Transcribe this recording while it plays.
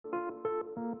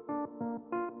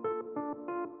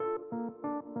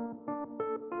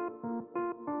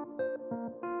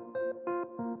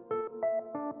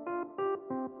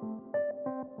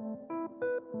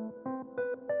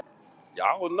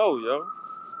I don't know, yo.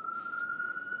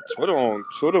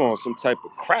 Twitter on some type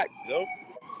of crack, yo.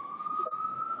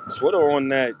 Twitter on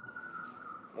that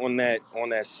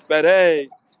sped.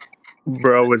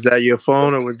 Bro, was that your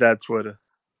phone or was that Twitter?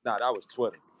 Nah, that was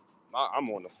Twitter. I'm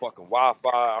on the fucking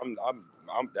Wi-Fi.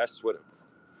 I'm that's Twitter.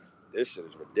 This shit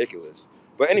is ridiculous.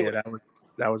 But Yeah, anyway,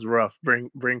 that was rough.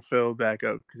 Bring Phil back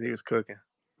up because he was cooking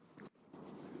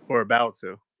or about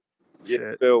to. yeah,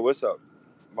 Shit. Phil, what's up?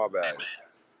 My bad.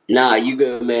 Nah, you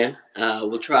good, man.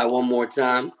 We'll try one more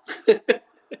time.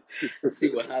 See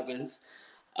what happens.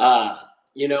 Uh,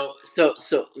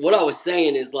 so what I was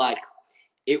saying is like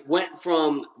it went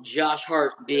from Josh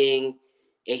Hart being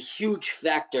a huge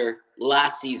factor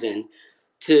last season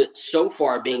to so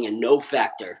far being a no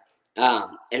factor.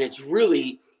 And it's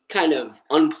really kind of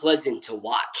unpleasant to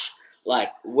watch. Like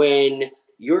when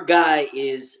your guy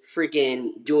is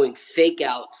freaking doing fake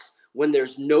outs when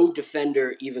there's no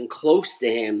defender even close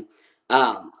to him,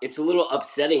 it's a little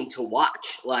upsetting to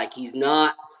watch. Like he's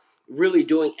not really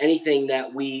doing anything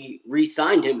that we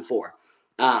re-signed him for.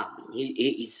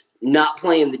 He's not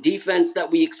playing the defense that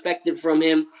we expected from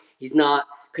him. He's not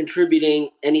contributing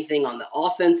anything on the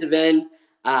offensive end.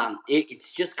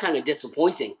 It's just kind of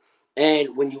disappointing.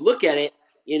 And when you look at it,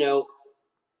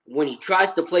 when he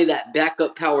tries to play that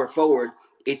backup power forward,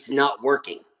 it's not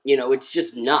working. It's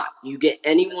just not. You get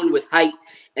anyone with height,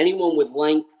 anyone with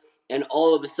length, and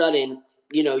all of a sudden,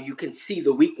 you can see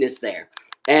the weakness there.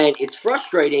 And it's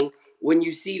frustrating when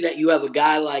you see that you have a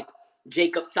guy like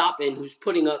Jacob Toppin who's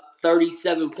putting up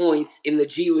 37 points in the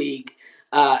G League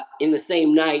in the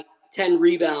same night, 10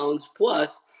 rebounds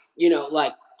plus,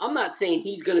 like I'm not saying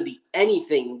he's going to be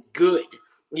anything good,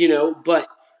 but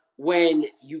when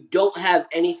you don't have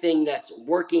anything that's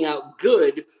working out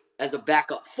good as a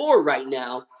backup four right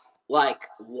now, like,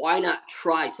 why not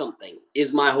try something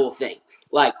is my whole thing.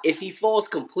 Like, if he falls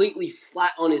completely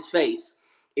flat on his face,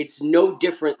 it's no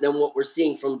different than what we're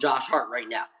seeing from Josh Hart right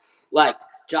now. Like,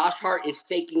 Josh Hart is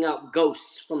faking out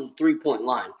ghosts from the three-point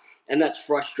line, and that's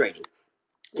frustrating.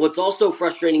 What's also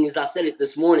frustrating is I said it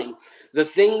this morning. The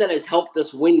thing that has helped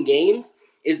us win games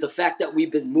is the fact that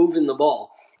we've been moving the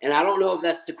ball. And I don't know if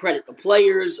that's to credit the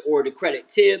players or to credit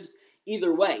Tibbs.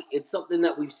 Either way, it's something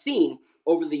that we've seen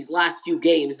over these last few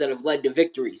games that have led to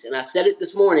victories. And I said it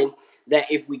this morning that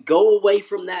if we go away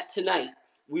from that tonight,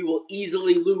 we will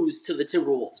easily lose to the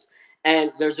Timberwolves.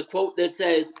 And there's a quote that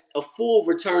says, "A fool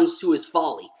returns to his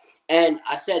folly." And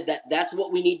I said that that's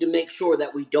what we need to make sure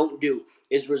that we don't do,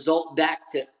 is result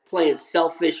back to playing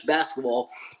selfish basketball.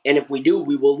 And if we do,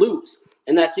 we will lose.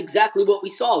 And that's exactly what we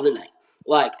saw tonight.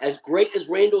 Like, as great as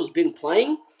Randall's been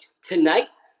playing, tonight,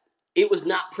 it was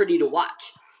not pretty to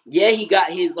watch. Yeah, he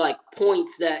got his,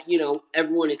 points that,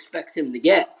 everyone expects him to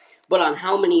get. But on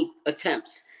how many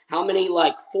attempts? How many,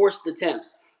 forced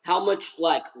attempts? How much,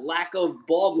 lack of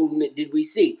ball movement did we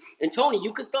see? And, Tony,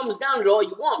 you can thumbs down it all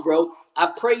you want, bro. I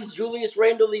praised Julius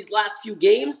Randle these last few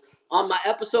games on my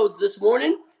episodes this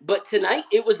morning, but tonight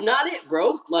it was not it,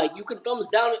 bro. Like, you can thumbs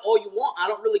down it all you want. I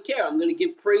don't really care. I'm going to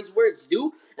give praise where it's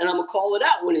due, and I'm going to call it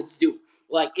out when it's due.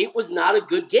 Like, it was not a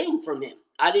good game from him.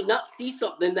 I did not see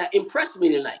something that impressed me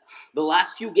tonight. The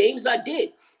last few games I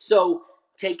did. So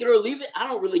take it or leave it. I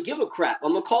don't really give a crap.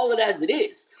 I'm going to call it as it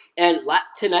is. And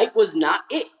tonight was not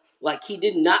it. Like, he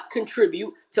did not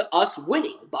contribute to us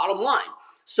winning, bottom line.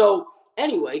 So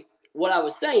anyway, what I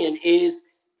was saying is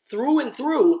through and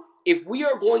through, if we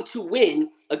are going to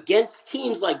win against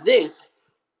teams like this,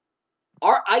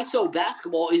 our ISO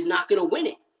basketball is not going to win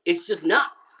it. It's just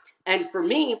not. And for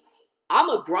me, I'm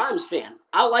a Grimes fan.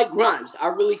 I like Grimes. I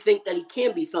really think that he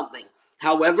can be something.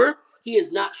 However, he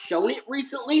has not shown it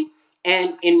recently.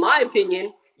 And in my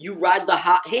opinion, you ride the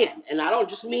hot hand. And I don't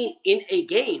just mean in a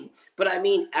game, but I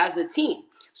mean as a team.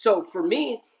 So for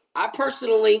me, I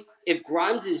personally, if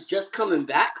Grimes is just coming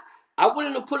back, I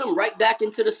wouldn't have put him right back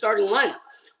into the starting lineup.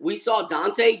 We saw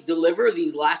Dante deliver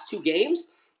these last two games.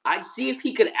 I'd see if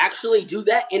he could actually do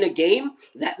that in a game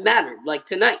that mattered, like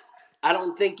tonight. I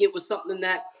don't think it was something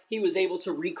that he was able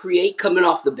to recreate coming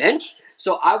off the bench.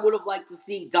 So I would have liked to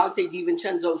see Dante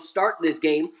DiVincenzo start this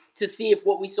game to see if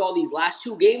what we saw these last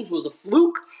two games was a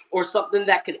fluke or something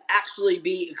that could actually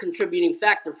be a contributing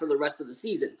factor for the rest of the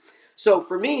season. So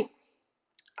for me,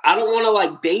 I don't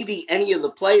want to baby any of the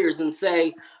players and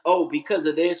say, oh, because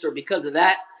of this or because of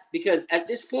that, because at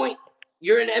this point,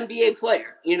 you're an NBA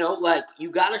player,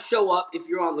 you got to show up if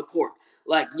you're on the court.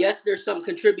 Yes, there's some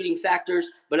contributing factors,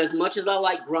 but as much as I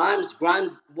like Grimes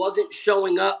wasn't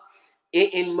showing up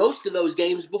in most of those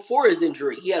games before his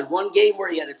injury. He had one game where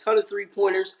he had a ton of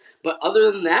three-pointers, but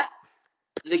other than that,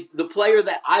 the player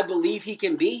that I believe he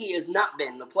can be, he has not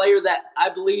been. The player that I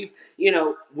believe,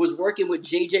 was working with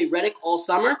J.J. Redick all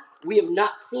summer, we have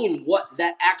not seen what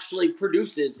that actually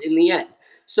produces in the end.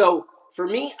 So for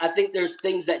me, I think there's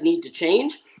things that need to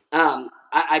change.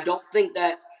 I don't think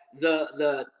that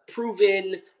the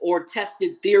proven or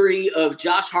tested theory of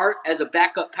Josh Hart as a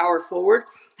backup power forward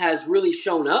has really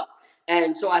shown up.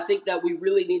 And so I think that we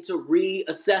really need to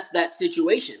reassess that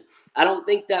situation. I don't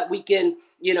think that we can,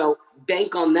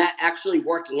 bank on that actually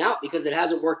working out because it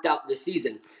hasn't worked out this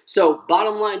season. So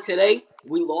bottom line today,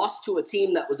 we lost to a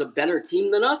team that was a better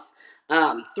team than us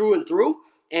through and through.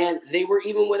 And they were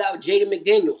even without Jaden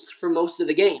McDaniels for most of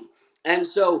the game. And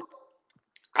so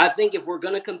I think if we're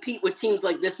going to compete with teams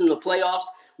like this in the playoffs,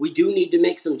 we do need to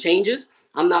make some changes.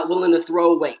 I'm not willing to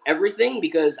throw away everything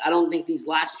because I don't think these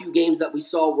last few games that we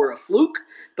saw were a fluke,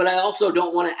 but I also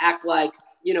don't want to act like,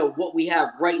 what we have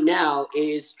right now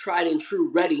is tried and true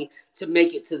ready to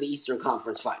make it to the Eastern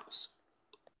Conference Finals.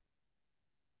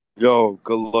 Yo,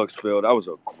 good looks, Phil. That was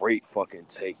a great fucking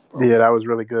take, bro. Yeah, that was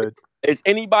really good. Is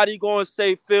anybody going to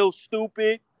say Phil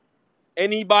stupid?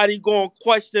 Anybody going to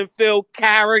question Phil's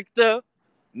character?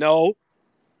 No.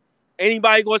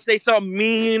 Anybody going to say something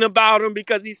mean about him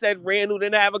because he said Randall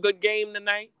didn't have a good game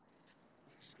tonight?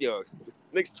 Yo,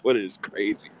 Knicks Twitter is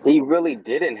crazy. He really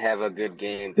didn't have a good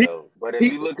game though. But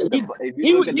if you look at He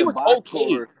the was box okay.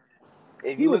 score,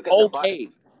 He was okay.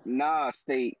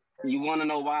 State. You want to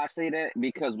know why I say that?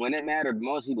 Because when it mattered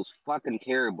most, he was fucking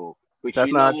terrible. But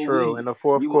That's not true. In the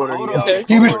fourth quarter, hold he on, Okay.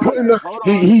 He was hold putting on, the hold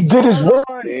on, he did his work.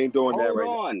 They ain't doing that hold right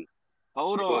now. on,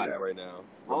 hold They on, doing that right now.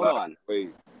 hold Relax. on.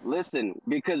 Wait. Listen,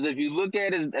 because if you look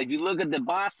at the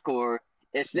box score,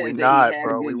 it says we that he not, had a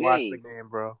bro. We good watched the game. game,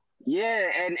 bro. Yeah,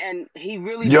 and he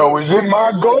really Yo, didn't is it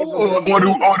my have goal a good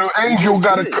or game. the Angel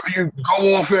got to you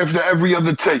go off after every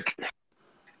other take?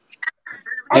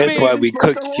 That's why we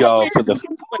cooked y'all for the.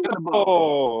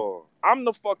 I'm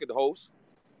the fucking host,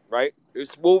 right?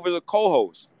 It's Smooth as a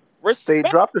co-host. They Respect.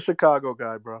 dropped the Chicago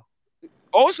guy, bro.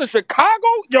 Oh, it's in Chicago?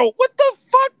 Yo, what the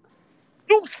fuck?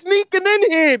 You sneaking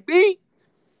in here, B?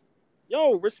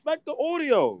 Yo, respect the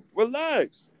audio.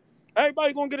 Relax.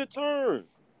 Everybody gonna get a turn.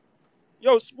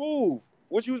 Yo, Smooth.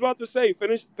 What you was about to say?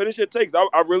 Finish your takes.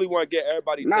 I really want to get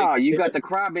everybody take. Nah, you got the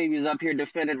crybabies up here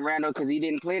defending Randall because he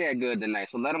didn't play that good tonight.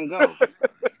 So let him go.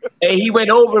 Hey, he went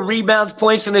over rebounds,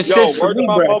 points, and assists for me,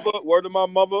 bro. Word to my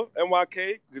mother,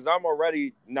 NYK, because I'm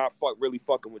already not really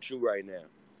fucking with you right now.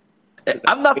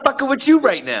 I'm not fucking with you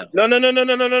right now. No. I'm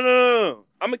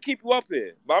gonna keep you up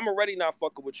here, but I'm already not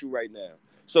fucking with you right now.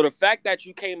 So the fact that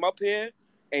you came up here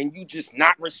and you just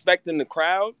not respecting the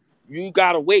crowd, you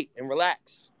gotta wait and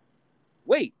relax.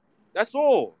 Wait. That's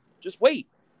all. Just wait.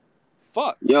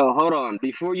 Fuck. Yo, hold on.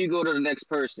 Before you go to the next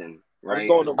person, I was right?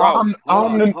 going to Ralph.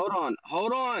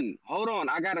 Hold on.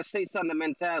 I gotta say something to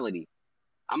mentality.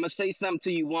 I'm gonna say something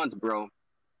to you once, bro.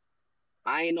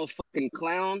 I ain't no fucking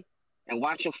clown, and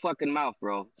watch your fucking mouth,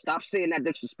 bro. Stop saying that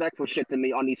disrespectful shit to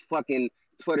me on these fucking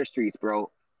Twitter streets, bro.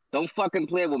 Don't fucking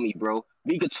play with me, bro.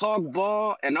 We could talk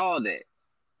ball and all that,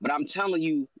 but I'm telling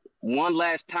you one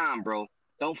last time, bro.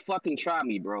 Don't fucking try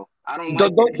me, bro. I don't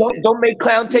like that shit. Don't make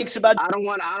clown takes about. I don't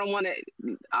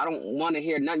want to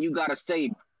hear nothing you gotta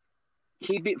say.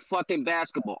 Keep it fucking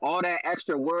basketball. All that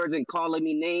extra words and calling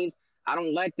me names, I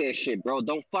don't like that shit, bro.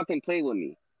 Don't fucking play with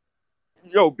me.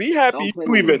 Yo, be happy Don't play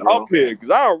you with me, even bro. up here,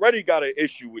 because I already got an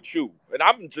issue with you. And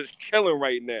I'm just chilling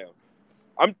right now.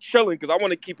 I'm chilling because I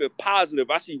want to keep it positive.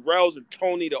 I see Rels and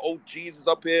Tony, the OGs is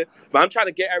up here. But I'm trying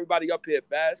to get everybody up here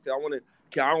fast because I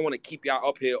don't want to keep y'all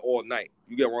up here all night.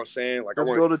 You get what I'm saying? Like,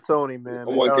 Let's go to Tony, man.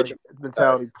 I want to get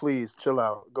Mentality, please chill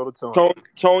out. Go to Tony.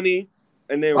 Tony,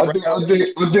 and then I think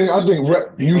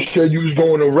you said you was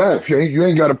going to Rap. You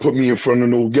ain't got to put me in front of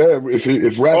no guy.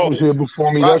 If Rap was here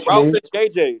before me, that's Ralph smooth.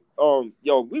 and JJ.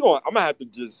 Yo, I'm gonna have to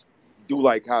just do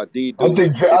like how D do. I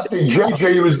think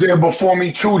JJ was there before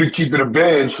me too to keep it a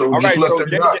band. So all just right, let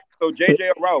them rock. so JJ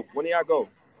or Ralph, when do y'all go?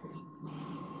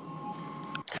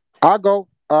 I'll go.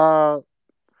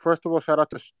 First of all, shout out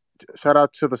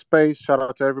to the space. Shout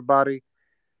out to everybody.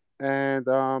 And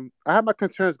I have my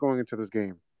concerns going into this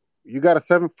game. You got a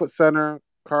 7-foot center,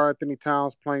 Karl Anthony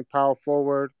Towns, playing power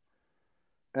forward,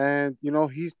 and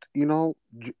Julius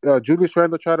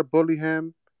Randle tried to bully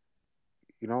him.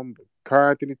 Karl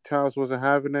Anthony Towns wasn't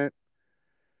having it.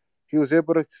 He was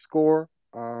able to score.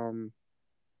 Some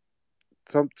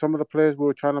of the players we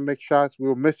were trying to make shots. We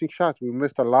were missing shots. We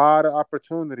missed a lot of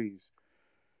opportunities.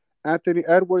 Anthony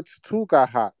Edwards too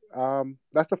got hot.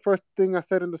 That's the first thing I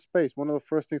said in the space. One of the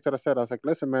first things that I said, I was like,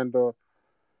 "Listen, man,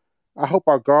 I hope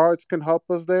our guards can help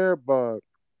us there, but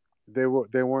they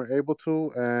weren't able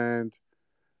to." And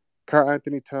Karl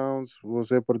Anthony Towns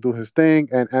was able to do his thing,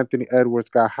 and Anthony Edwards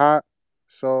got hot.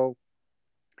 So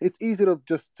it's easy to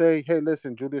just say, "Hey,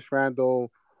 listen, Julius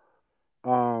Randle,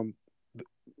 um,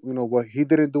 what he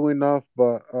didn't do enough,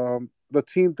 but the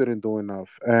team didn't do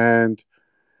enough." And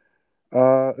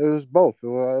it was both.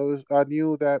 I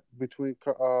knew that between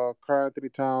Karl Anthony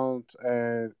Towns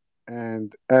and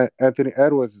Anthony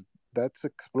Edwards, that's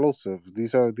explosive.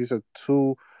 These are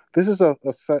two. This is a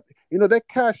set. They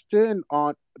cashed in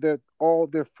on all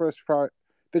their first round.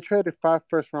 They traded 5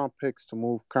 first-round picks to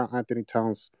move Karl Anthony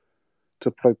Towns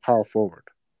to play power forward.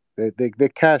 They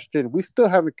cashed in. We still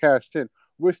haven't cashed in.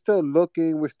 We're still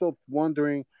looking. We're still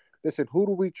wondering. Listen, who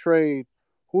do we trade?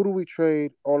 Who do we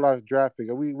trade all our draft picks?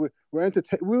 We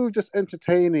were just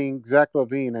entertaining Zach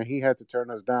LaVine, and he had to turn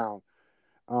us down.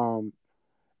 Um,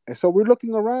 and so we're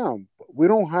looking around. We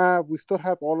don't have. We still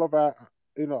have all of our,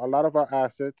 a lot of our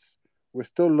assets. We're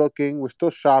still looking. We're still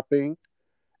shopping,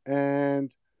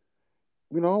 and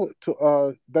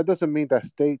to that doesn't mean that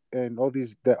state and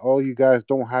all you guys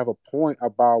don't have a point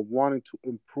about wanting to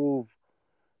improve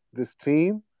this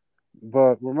team.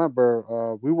 But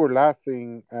remember, we were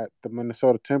laughing at the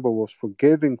Minnesota Timberwolves for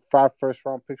giving 5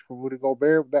 first-round picks for Rudy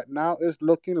Gobert. That now is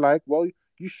looking like, well,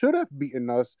 you should have beaten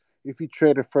us if you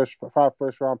traded 5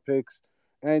 first-round picks,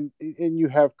 and you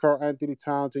have Karl Anthony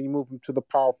Towns and you move him to the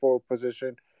power forward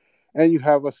position, and you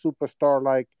have a superstar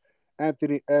like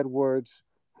Anthony Edwards,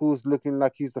 who's looking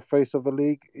like he's the face of the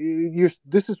league.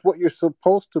 This is what you're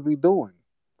supposed to be doing.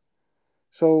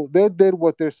 So they did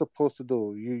what they're supposed to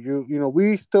do.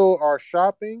 We still are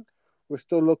shopping. We're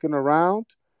still looking around.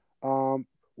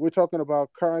 We're talking about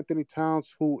Karl Anthony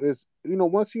Towns, who is,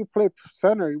 once you play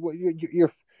center,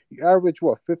 you average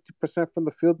what 50% from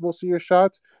the field most of your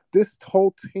shots. This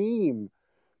whole team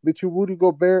between Rudy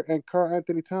Gobert and Karl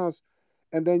Anthony Towns,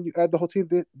 and then you add the whole team.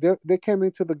 They came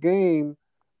into the game.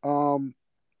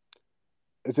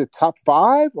 Is it top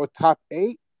 5 or top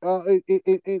 8?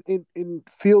 In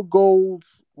field goals,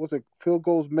 was it field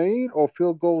goals made or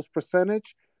field goals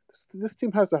percentage? This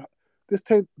team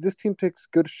this team takes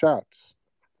good shots,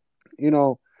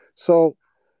 so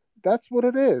that's what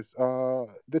it is.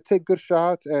 They take good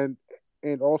shots, and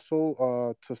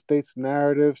also to state's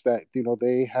narratives that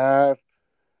they have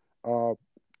uh,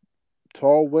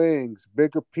 tall wings,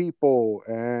 bigger people,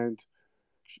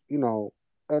 you know,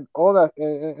 and all that,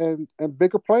 and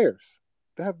bigger players.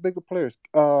 They have bigger players.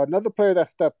 Another player that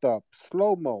stepped up,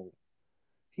 Slow Mo.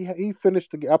 He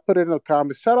finished the game. I put it in the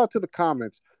comments. Shout out to the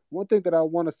comments. One thing that I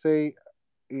want to say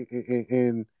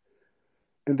in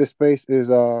this space is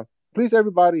please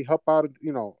everybody help out.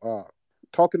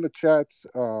 Talk in the chats.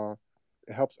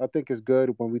 It helps. I think it's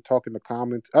good when we talk in the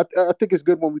comments. I think it's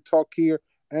good when we talk here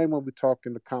and when we talk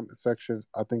in the comment section.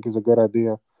 I think is a good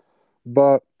idea.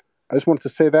 But I just wanted to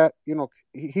say that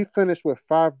he finished with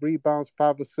 5 rebounds,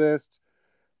 5 assists.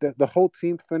 The whole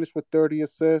team finished with 30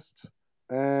 assists,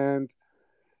 and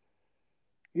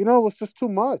it's just too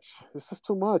much. It's just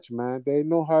too much, man. They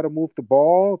know how to move the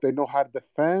ball. They know how to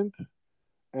defend.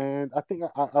 And I think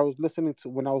I was listening to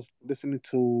when I was listening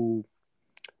to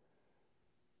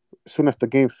as soon as the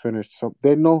game finished. So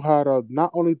they know how to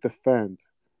not only defend,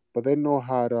 but they know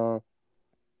how to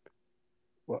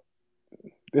well,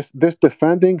 this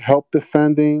defending, help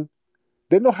defending.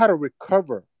 They know how to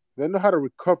recover. They know how to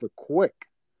recover quick.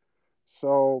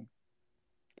 So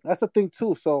that's the thing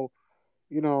too. So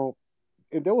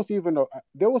and there was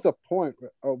a point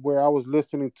where I was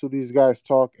listening to these guys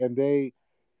talk, and they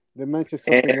mentioned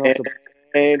something else.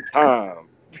 And time.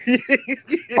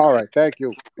 All right, thank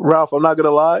you, Ralph. I'm not gonna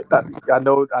lie. I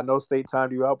know State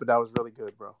timed you out, but that was really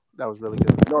good, bro. That was really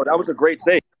good. No, that was a great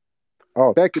take.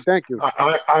 Oh, thank you.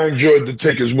 I enjoyed the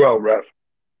take as well, Ref.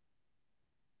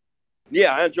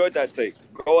 Yeah, I enjoyed that take.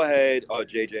 Go ahead,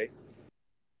 JJ.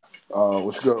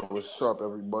 What's good? What's up,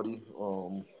 everybody?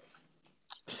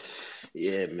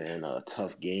 Yeah, man,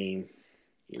 tough game.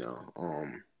 You know,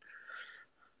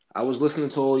 I was listening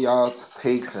to all y'all's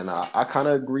takes, and I kind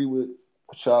of agree with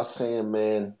what y'all saying,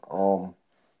 man. In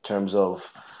terms of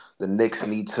the Knicks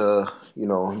need to,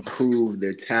 improve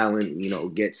their talent,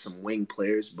 get some wing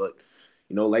players. But,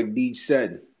 like Deej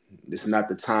said, this is not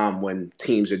the time when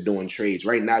teams are doing trades.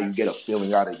 Right now, you get a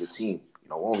feeling out of your team.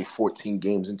 Only 14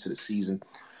 games into the season.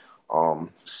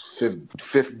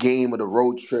 Fifth game of the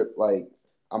road trip. Like,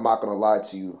 I'm not gonna lie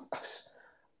to you,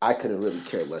 I couldn't really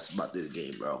care less about this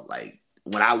game, bro. Like,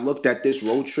 when I looked at this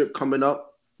road trip coming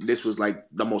up, this was like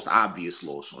the most obvious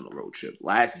loss on the road trip.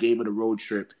 Last game of the road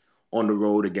trip on the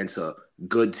road against a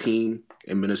good team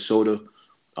in Minnesota.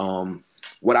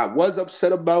 What I was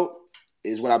upset about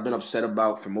is what I've been upset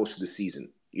about for most of the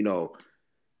season.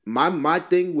 my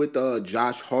thing with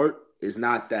Josh Hart is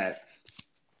not that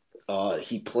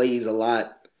he plays a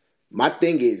lot. My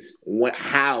thing is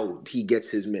how he gets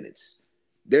his minutes.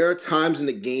 There are times in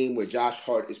the game where Josh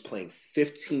Hart is playing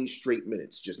 15 straight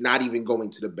minutes, just not even going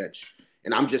to the bench.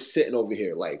 And I'm just sitting over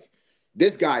here like,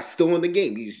 this guy's still in the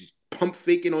game. He's pump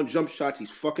faking on jump shots. He's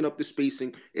fucking up the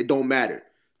spacing. It don't matter.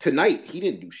 Tonight, he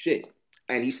didn't do shit.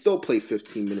 And he still played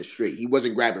 15 minutes straight. He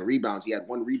wasn't grabbing rebounds. He had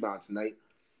one rebound tonight.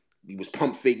 He was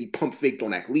pump fake. He pump faked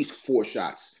on at least 4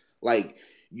 shots. Like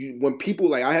when people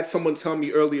like I had someone tell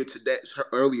me earlier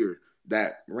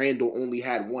that Randall only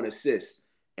had one assist,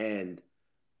 and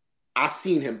I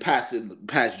seen him pass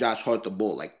Josh Hart the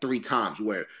ball like 3 times.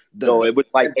 Where No, the it was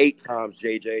like 8 times,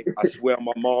 JJ. I swear on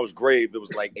my mom's grave, it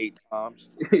was like 8 times.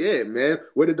 yeah, man,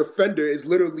 where the defender is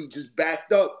literally just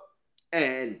backed up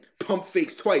and pump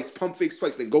fakes twice,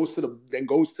 then goes to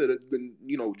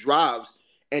the drives,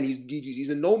 and he's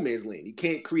in no man's land. He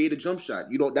can't create a jump shot.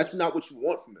 That's not what you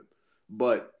want from him.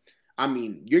 But I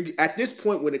mean, you're at this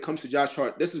point when it comes to Josh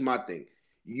Hart. This is my thing.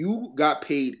 You got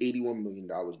paid $81 million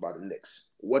by the Knicks.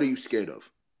 What are you scared of?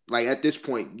 Like at this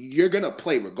point, you're gonna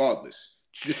play regardless.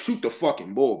 Just shoot the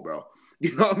fucking ball, bro.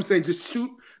 You know what I'm saying? Just shoot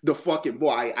the fucking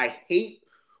ball. I hate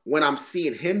when I'm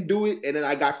seeing him do it, and then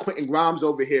I got Quentin Grimes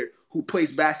over here who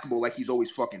plays basketball like he's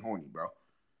always fucking horny, bro.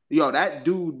 Yo, that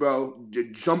dude, bro,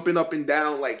 jumping up and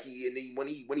down like when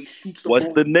he shoots the What's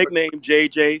ball. the nickname,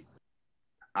 JJ?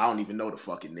 I don't even know the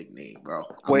fucking nickname, bro. I'm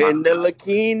not. Quentin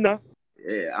Ntilikina.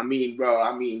 Yeah, I mean, bro.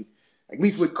 I mean, at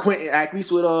least with Quentin, at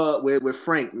least with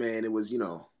Frank, man, it was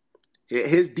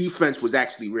his defense was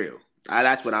actually real.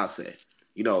 That's what I'll say.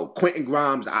 Quentin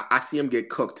Grimes, I see him get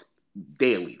cooked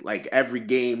daily, like every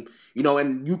game.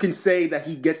 And you can say that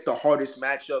he gets the hardest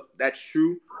matchup. That's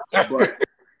true, but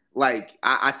like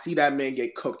I see that man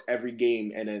get cooked every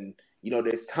game, and then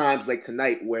there's times like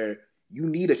tonight where you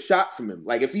need a shot from him.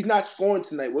 Like if he's not scoring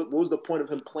tonight, what was the point of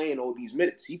him playing all these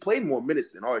minutes? He played more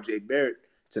minutes than R.J. Barrett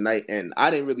tonight, and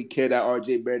I didn't really care that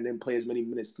R.J. Barrett didn't play as many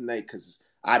minutes tonight because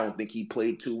I don't think he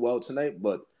played too well tonight.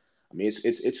 But I mean,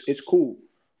 it's cool.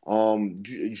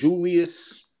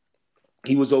 Julius,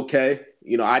 he was okay.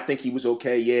 I think he was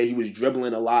okay. Yeah, he was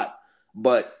dribbling a lot,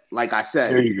 but like I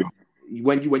said, There you go.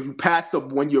 when you passing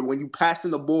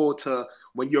the ball to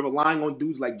when you're relying on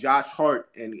dudes like Josh Hart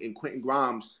and Quentin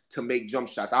Grimes to make jump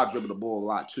shots, I'll dribble the ball a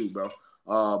lot too, bro.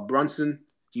 Brunson,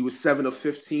 he was 7 of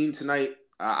 15 tonight.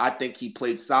 I think he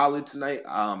played solid tonight.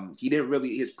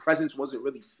 His presence wasn't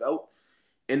really felt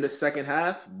in the second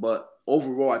half, but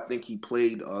overall, I think he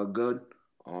played good.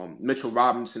 Mitchell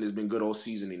Robinson has been good all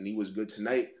season, and he was good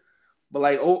tonight. But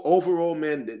like overall,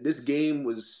 man, this game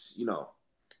was,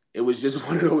 it was just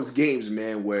one of those games,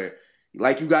 man, where,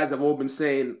 like you guys have all been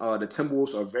saying, the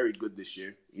Timberwolves are very good this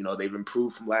year. They've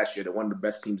improved from last year. They're one of the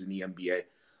best teams in the NBA.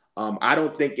 I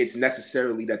don't think it's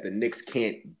necessarily that the Knicks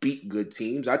can't beat good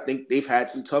teams. I think they've had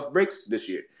some tough breaks this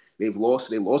year. They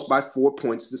lost by 4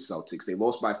 points to the Celtics. They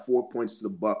lost by 4 points to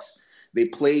the Bucks. They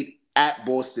played at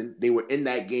Boston. They were in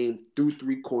that game through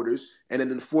 3 quarters. And then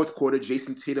in the fourth quarter,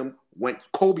 Jason Tatum went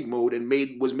Kobe mode and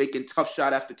was making tough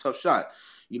shot after tough shot.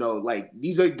 Like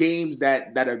these are games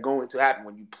that are going to happen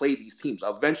when you play these teams.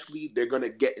 Eventually, they're going to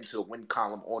get into the win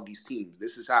column on these teams.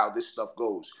 This is how this stuff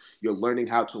goes. You're learning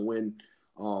how to win.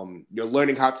 You're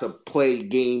learning how to play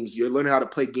games. You're learning how to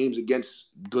play games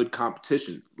against good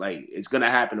competition. Like it's going to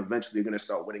happen eventually. You're going to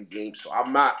start winning games. So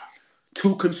I'm not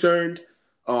too concerned.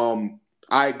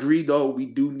 I agree, though. We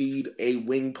do need a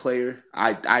wing player.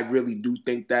 I really do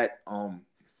think that.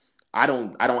 I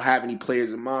don't have any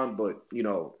players in mind, but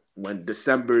when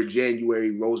December,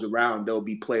 January rolls around, there'll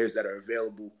be players that are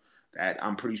available that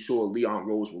I'm pretty sure Leon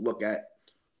Rose will look at.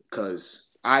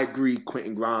 Because I agree,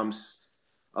 Quentin Grimes,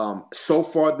 so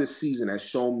far this season has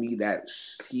shown me that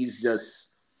he's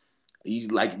just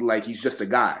a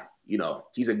guy.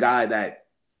 He's a guy that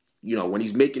when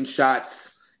he's making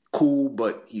shots, cool,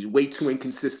 but he's way too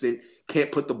inconsistent.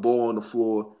 Can't put the ball on the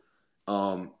floor.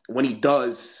 When he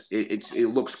does,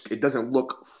 it doesn't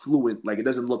look fluent, like it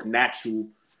doesn't look natural.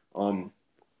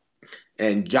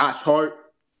 And Josh Hart,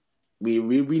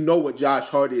 we know what Josh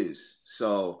Hart is.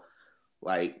 So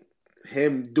like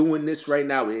him doing this right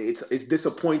now, it's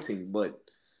disappointing. But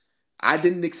I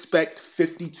didn't expect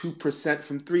 52%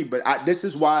 from three. But this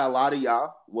is why a lot of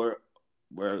y'all were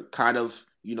kind of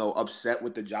upset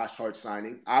with the Josh Hart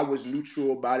signing. I was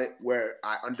neutral about it, where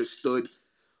I understood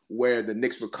where the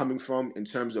Knicks were coming from in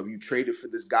terms of you traded for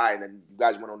this guy and then you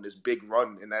guys went on this big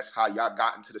run and that's how y'all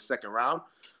got into the second round.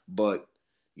 But,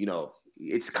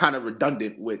 it's kind of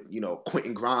redundant with,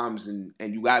 Quentin Grimes and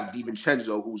you have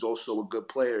DiVincenzo, who's also a good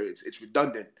player. It's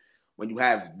redundant. when you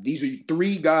have these are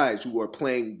three guys who are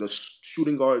playing the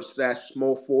shooting guard /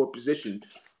 small forward position,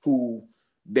 who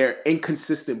they're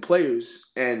inconsistent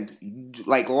players, and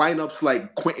like lineups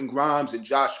like Quentin Grimes and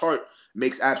Josh Hart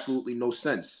makes absolutely no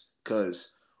sense,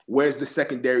 because where's the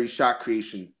secondary shot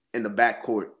creation in the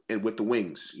backcourt and with the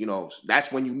wings?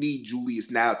 That's when you need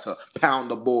Julius now to pound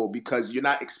the ball, because you're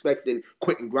not expecting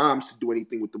Quentin Grimes to do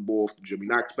anything with the ball off the dribble.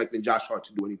 You're not expecting Josh Hart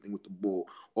to do anything with the ball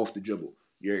off the dribble.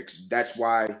 That's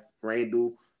why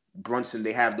Randall, Brunson,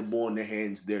 they have the ball in their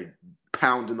hands. They're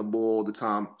pounding the ball all the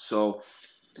time. So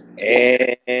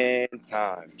and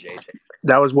time, JJ.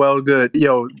 That was well good.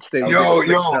 Yo, State, you did a great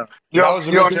job. Yo, was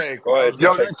a good take. Go ahead,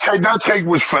 yo, Tony. that take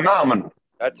was phenomenal.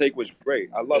 That take was great.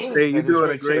 I love it. State, you're That is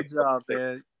doing a great great take. job,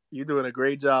 man. You're doing a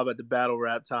great job at the battle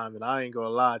rap time, and I ain't gonna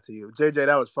lie to you. JJ,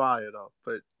 that was fire though.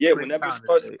 But Yeah, great whenever you time,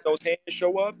 start seeing State. those hands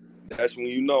show up, that's when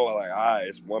you know, like, all right,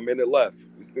 it's 1 minute left.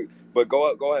 But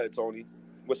go ahead, Tony.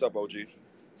 What's up, OG?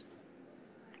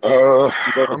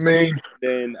 I mean,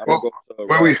 Then I'm gonna go to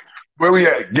where we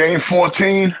at? Game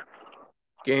 14.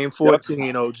 Game Yep.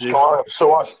 14, OG.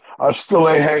 So I still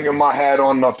ain't hanging my hat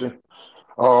on nothing.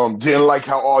 Didn't like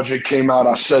how RJ came out.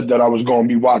 I said that I was going to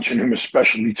be watching him,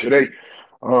 especially today.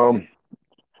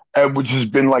 Edwards has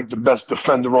been like the best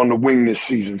defender on the wing this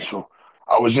season, so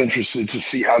I was interested to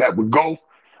see how that would go.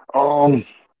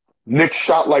 Knicks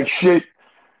shot like shit.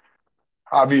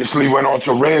 Obviously went on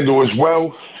to Randall as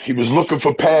well. He was looking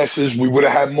for passes. We would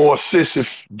have had more assists if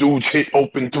dudes hit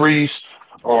open threes.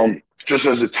 Just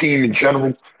as a team in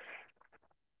general.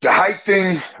 The height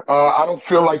thing, I don't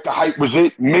feel like the height was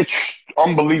it. Mitch,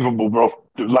 unbelievable, bro.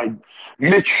 Like,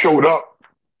 Mitch showed up.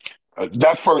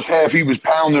 That first half, he was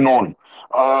pounding on him.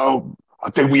 I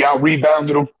think we out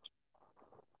rebounded him.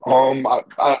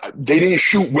 They didn't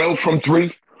shoot well from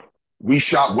three. We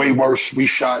shot way worse. We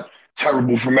shot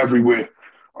terrible from everywhere.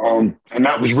 And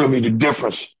that was really the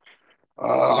difference.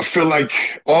 I feel like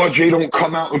RJ don't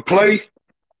come out and play,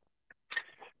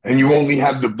 and you only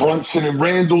have the Brunson and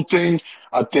Randall thing.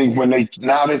 I think when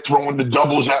they're throwing the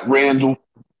doubles at Randall,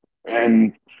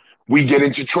 and we get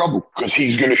into trouble because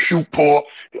he's going to shoot poor.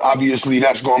 Obviously,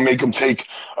 that's going to make him take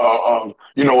a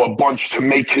bunch to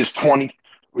make his 20,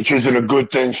 which isn't a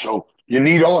good thing. So you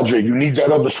need RJ. You need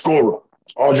that other scorer.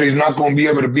 RJ's not going to be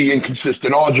able to be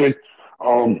inconsistent. RJ,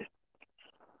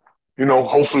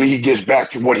 hopefully he gets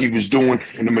back to what he was doing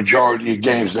in the majority of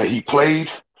games that he played.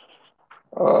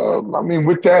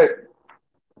 With that,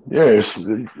 yes,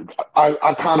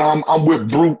 I'm with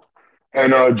Brute,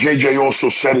 and JJ also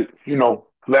said it.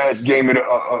 Last game of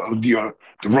the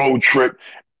road trip,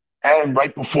 and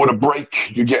right before the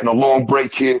break, you're getting a long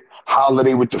break here.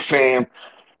 Holiday with the fam.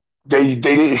 They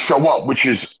didn't show up, which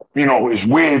is is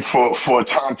weird for a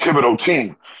Tom Thibodeau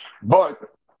team, but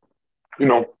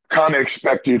kind of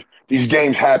expected. These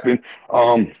games happen.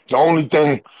 The only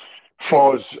thing, as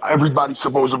far as everybody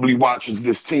supposedly watches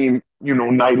this team,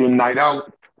 night in, night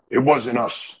out, it wasn't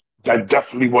us. That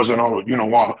definitely wasn't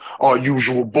our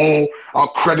usual bull. Our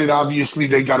credit, obviously,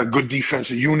 they got a good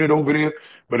defensive unit over there.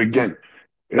 But again,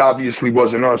 it obviously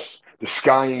wasn't us. The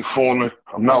sky ain't falling.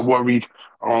 I'm not worried.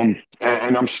 And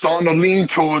I'm starting to lean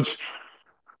towards,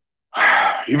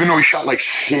 even though he shot like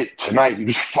shit tonight, he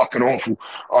was fucking awful.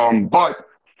 But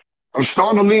I'm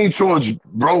starting to lean towards,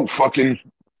 bro,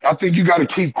 I think you got to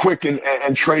keep quick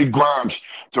and trade Grimes.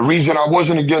 The reason I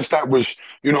wasn't against that was,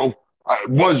 I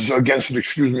was against it,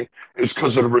 excuse me, is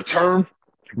because of the return.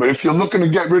 But if you're looking to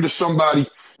get rid of somebody,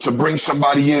 to bring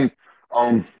somebody in,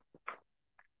 I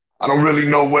don't really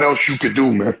know what else you could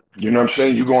do, man. You know what I'm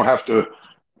saying? You're going to have to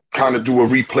kind of do a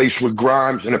replace with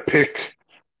Grimes and a pick.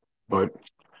 But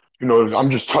I'm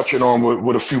just touching on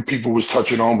what a few people was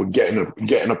touching on with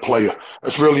getting a player.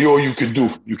 That's really all you can do.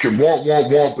 You can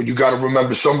want, but you got to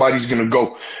remember somebody's going to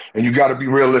go, and you got to be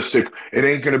realistic. It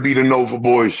ain't going to be the Nova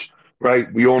boys,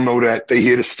 right? We all know that they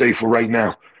here to stay for right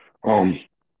now.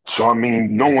 So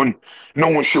no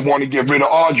one should want to get rid of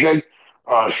RJ.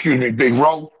 Big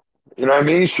Ro. You know what I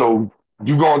mean? So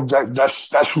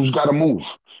that's who's got to move.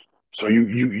 So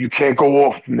you can't go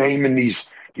off naming these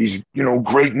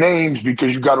great names,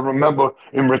 because you got to remember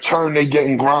in return they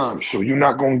getting Grimes, so you're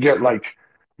not gonna get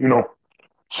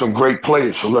some great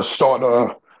players. So let's start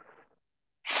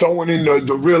throwing in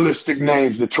the realistic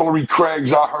names. The Torrey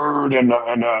Craigs I heard, and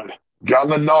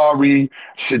Gallinari,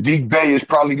 Sadiq Bey is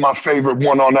probably my favorite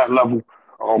one on that level.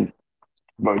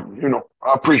 But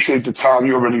I appreciate the time.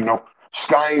 You already know.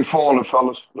 Sky ain't falling,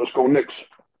 fellas. Let's go Knicks.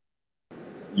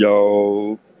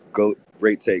 Yo,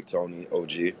 great take, Tony,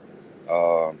 OG.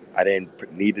 I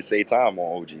didn't need to say time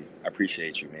on OG. I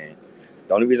appreciate you, man.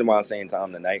 The only reason why I'm saying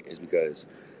time tonight is because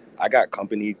I got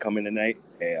company coming tonight,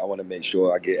 and I want to make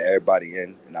sure I get everybody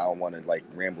in, and I don't want to like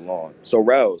ramble on. So,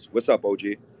 Rels, what's up, OG?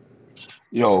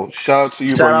 Yo, shout out to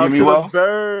you, bro. Shout You hear out me to the well?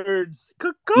 birds.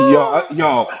 Cuckoo.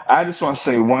 I just want to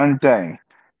say one thing.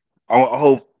 I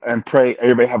hope and pray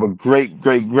everybody have a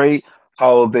great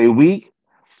holiday week.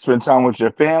 Spend time with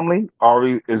your family.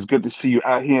 Ari, it's good to see you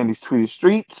out here in these Tweety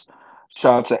streets.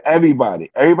 Shout out to everybody.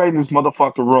 Everybody in this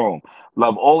motherfucking room.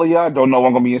 Love all of y'all. Don't know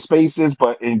I'm gonna be in spaces,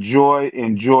 but enjoy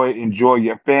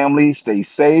your family. Stay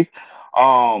safe.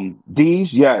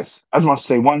 These, yes. I just want to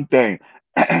say one thing.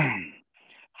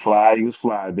 Fly, you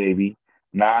fly, baby.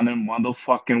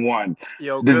 9-1.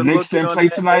 Yo, The good Knicks looking didn't on play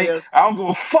that tonight. AF. I don't give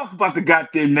a fuck about the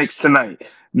goddamn Knicks tonight.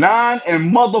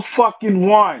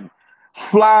 9-1.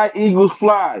 Fly, Eagles,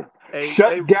 fly. Hey, hey,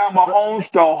 Shut down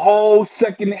Mahomes the whole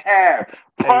second half.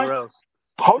 hey, Punt, Rels.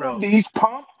 hold on, Rels. these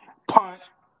punt,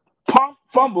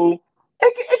 fumble,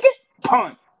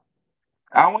 punt.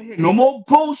 I don't want to hear no more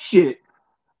bullshit.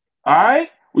 All right?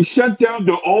 We shut down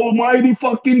the almighty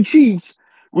fucking Chiefs.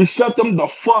 We shut them the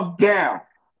fuck down.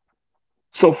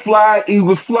 So fly,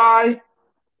 Eagles, fly.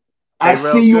 I Hey, see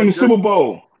Rels. you in the Good. Super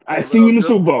Bowl. I Hey, see you Rels. in the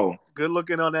Super Bowl. Good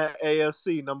looking on that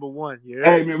AFC #1. You heard?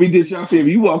 Hey man, we did y'all favor.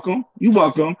 Appreciate You welcome. You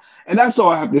welcome. And that's all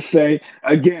I have to say.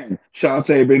 Again, shout out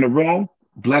to everybody in the room.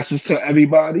 Blessings to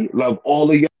everybody. Love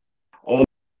all of y'all. All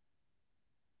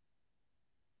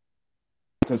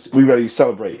because we ready to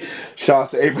celebrate. Shout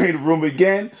out to everybody in the room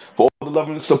again for all the love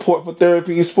and support for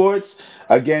therapy and sports.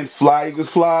 Again, fly Eagles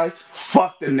fly.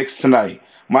 Fuck the Knicks tonight.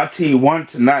 My team won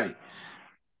tonight.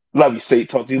 Love you, State.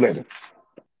 Talk to you later.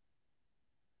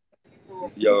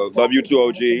 Yo, love you too,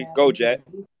 OG. Go, Jet.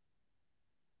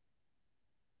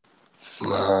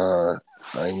 Nah,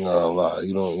 I ain't gonna lie.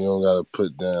 You don't gotta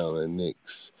put down the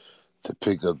Knicks to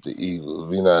pick up the Eagles.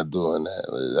 We not doing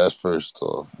that. That's first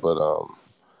off. But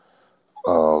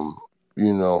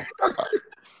you know,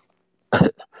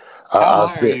 How I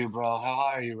high are said you, bro? How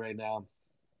high are you right now?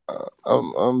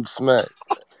 I'm smacked.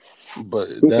 But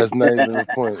that's not even the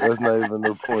point. That's not even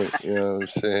the point. You know what I'm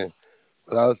saying?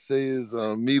 What I'll say is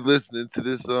me listening to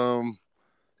this oh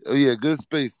yeah, good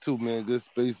space too, man. Good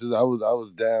spaces. I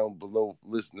was down below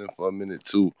listening for a minute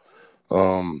too.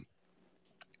 Um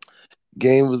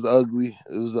Game was ugly.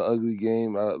 It was an ugly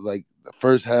game. Like the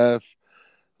first half,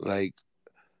 like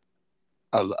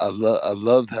I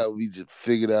loved how we just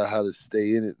figured out how to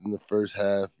stay in it in the first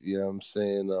half. You know what I'm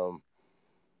saying?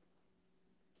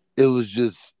 It was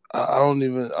just I don't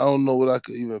know what I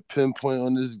could even pinpoint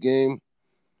on this game.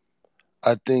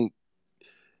 I think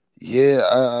yeah,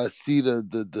 I see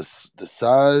the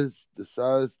size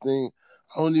thing.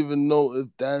 I don't even know if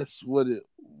that's what it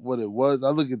was. I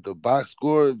look at the box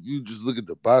score. If you just look at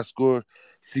the box score,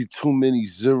 see too many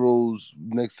zeros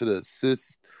next to the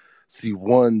assists. See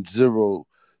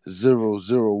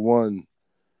 1-0-0-0-1.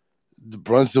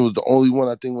 Brunson was the only one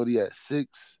I think when he had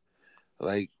 6.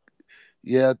 Like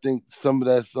yeah, I think some of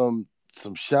that some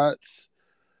shots,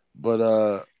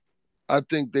 but I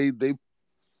think they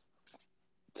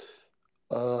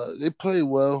play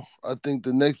well. I think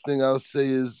the next thing I'll say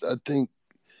is I think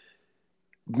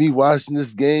me watching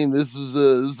this game, this is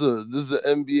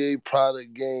an NBA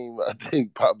product game. I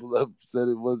think Papa Love said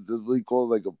it was what he called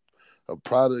like a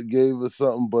product game or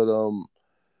something. But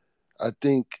I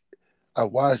think I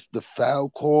watched the foul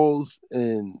calls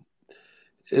and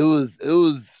it was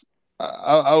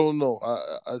I don't know.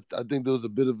 I think there was a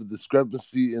bit of a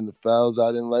discrepancy in the fouls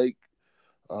I didn't like.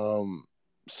 Um,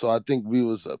 so I think we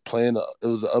was it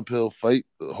was an uphill fight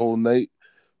the whole night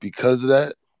because of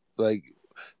that. Like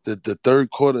the third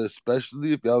quarter,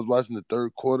 especially if y'all was watching the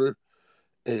third quarter,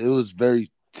 it was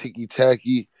very ticky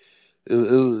tacky. It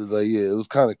was like yeah, it was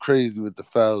kind of crazy with the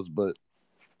fouls, but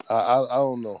I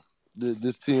don't know.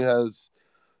 This team has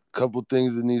a couple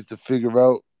things it needs to figure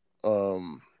out.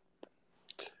 Um,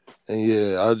 and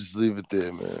yeah, I'll just leave it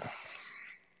there, man.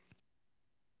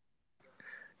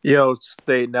 Yo,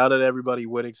 State, now that everybody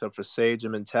winning except for Sage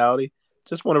and Mentality,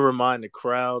 just want to remind the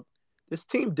crowd, this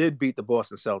team did beat the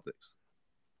Boston Celtics.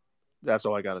 That's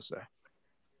all I got to say.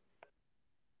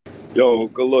 Yo,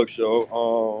 good look,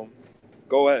 show.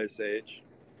 Go ahead, Sage.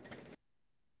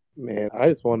 Man, I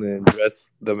just want to address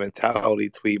the mentality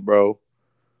tweet, bro.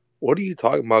 What are you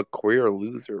talking about, queer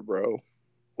loser, bro?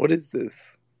 What is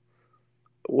this?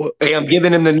 What Hey, I'm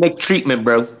giving him the Nick treatment,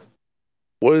 bro.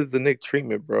 What is the Nick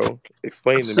treatment, bro?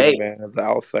 Explain to me, Hey, man, as an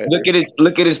outsider.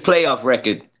 look at his playoff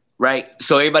record, right?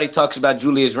 So everybody talks about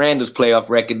Julius Randle's playoff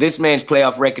record. This man's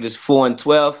playoff record is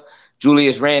 4-12.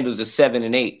 Julius Randle's is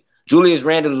 7-8. Julius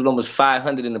Randle was almost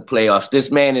 500 in the playoffs.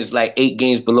 This man is like 8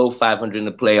 games below 500 in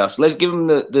the playoffs. Let's give him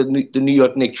the New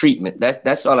York Nick treatment.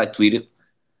 That's all I tweeted.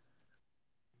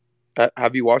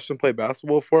 Have you watched him play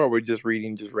basketball before, or are we just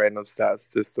reading just random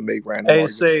stats just to make random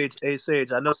arguments? Hey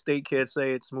Sage, I know State can't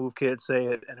say it, Smooth can't say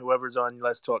it, and whoever's on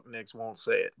Let's Talk Knicks won't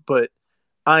say it. But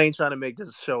I ain't trying to make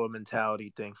this show a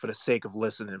mentality thing for the sake of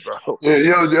listening, bro. Yeah,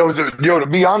 to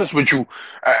be honest with you,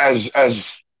 as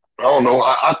I don't know,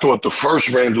 I thought the first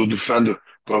Randall defender,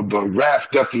 but Raph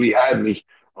definitely had me.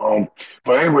 Um,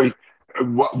 but anyway,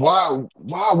 why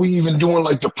are we even doing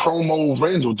like the promo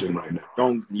Randall thing right now?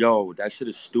 That shit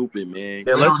is stupid, man.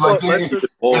 Yeah, You know, let's like talk. Let's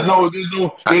just. there's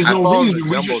I no saw it on the reason.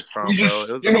 We jumbotron, bro. just,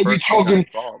 It was you the know, we first thing I talking,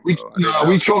 saw, we bro. I didn't nah,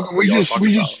 we know talking, what y'all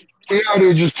talking about. we out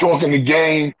there just talking the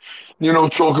game, you know,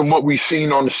 talking what we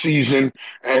seen on the season,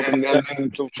 Talking about and that. then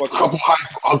Give a fuck a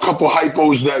about. couple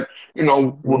hypos that you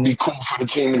know would Mhm. be cool for the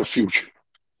team in the future.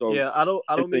 So Yeah, I don't.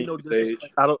 I don't mean no continue, disrespect.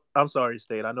 stage. I don't. I'm sorry,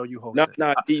 State. I know you hosting.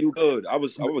 Nah, D, you good. I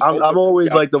was I'm hoping always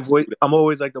y'all like the voice. do that. I'm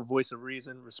always like the voice of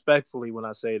reason, respectfully when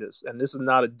I say this, and this is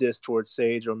not a diss towards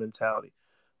Sage or mentality.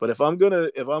 But if I'm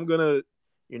gonna,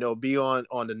 be on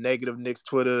the negative Knicks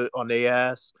Twitter on their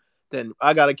ass, then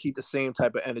I gotta keep the same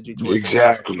type of energy towards the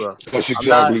guys, Exactly. bro. That's I'm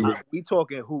not. exactly right. We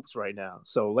talking hoops right now,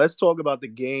 so let's talk about the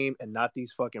game and not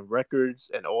these fucking records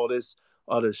and all this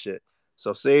other shit.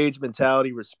 So Sage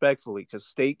mentality, respectfully, because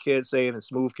State can't say it and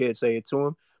Smooth can't say it to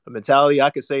him. But mentality,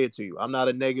 I can say it to you. I'm not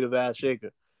a negative ass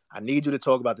shaker. I need you to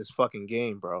talk about this fucking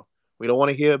game, bro. We don't want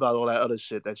to hear about all that other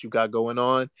shit that you got going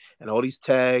on and all these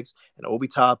tags and Obi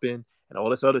Toppin and all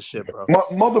this other shit, bro.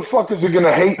 Motherfuckers are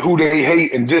gonna hate who they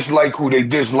hate and dislike who they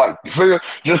dislike. You figure?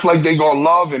 Just like they gonna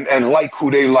love and like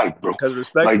who they like, bro. Because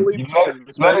Like respectfully, you because let it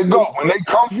respectfully, go. When they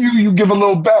come for you, you give a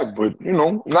little back. But you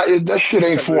know, that shit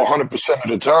ain't because for 100% of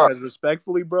the time.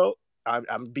 respectfully, bro,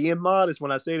 I'm being modest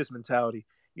when I say this mentality.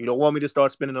 You don't want me to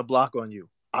start spinning a block on you.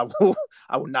 I will.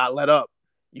 I will not let up.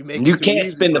 You make it You too can't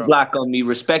easy, spin the bro. block on me,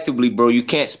 respectively, bro. You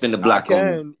can't spin the I block on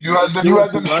me. can. You just You doing had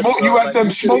too them much, you bro. had Like them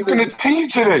you should smoking even. the team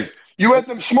today. You had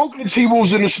them smoking the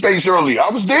T-Wolves in the space earlier. I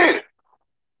was there.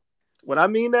 When I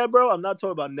mean that, bro, I'm not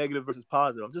talking about negative versus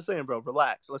positive. I'm just saying, bro,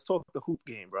 relax. Let's talk the hoop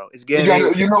game, bro. It's You getting got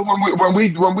here. you know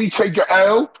when we take a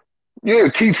L, yeah,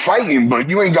 keep fighting, but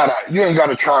you ain't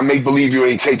gotta try and make believe you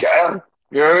ain't take a L.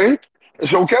 You know what I mean?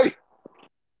 It's okay.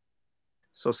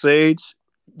 So Sage,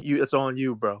 it's on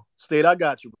you, bro. State, I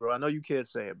got you, bro. I know you can't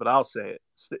say it, but I'll say it.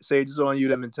 Sage, it's on you.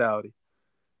 That mentality.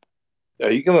 Yeah,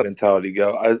 you can let mentality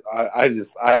go.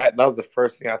 That was the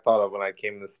first thing I thought of when I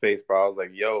came into space, bro. I was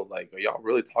like, yo, like, are y'all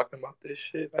really talking about this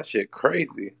shit? That shit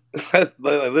crazy. I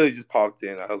literally just popped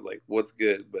in. I was like, what's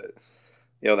good? But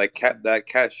that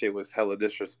cat shit was hella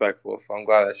disrespectful. So I'm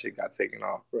glad that shit got taken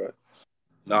off, bro.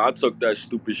 Nah, I took that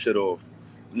stupid shit off.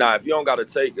 Nah, if you don't gotta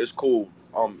take, it's cool.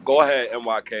 Go ahead,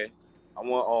 NYK. I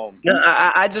want No, D.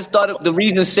 I just thought the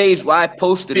reason Sage why I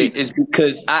posted D. it is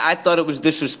because I thought it was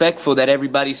disrespectful that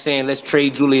everybody's saying let's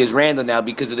trade Julius Randle now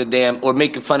because of the damn or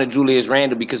making fun of Julius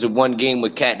Randle because of one game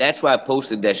with Cat. That's why I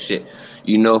posted that shit,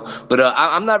 you know. But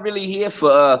I'm not really here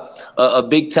for a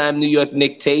big time New York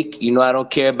Knicks take. You know, I don't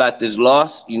care about this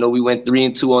loss. You know, we went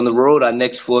 3-2 on the road. Our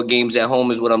next 4 games at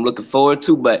home is what I'm looking forward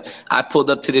to. But I pulled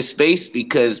up to this space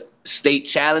because State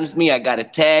challenged me. I got a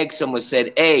tag. Someone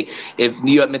said, hey, if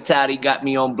New York Mentality got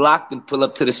me on block, then pull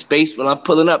up to the space. Well, I'm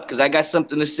pulling up because I got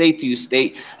something to say to you,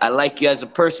 State. I like you as a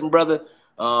person, brother.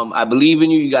 I believe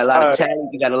in you. You got a lot of Alright, talent.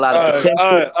 You got a lot of alright, potential.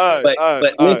 alright, alright, alright,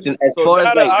 But alright. listen, as So far as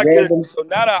now that like I get, random, so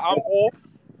now that I'm off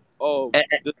of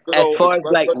the good as old far as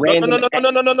express like bus. No, no, random, no, no, no,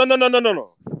 no, no, no, no, no, no, no,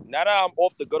 no. Now that I'm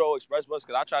off the good old express bus,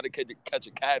 because I tried to catch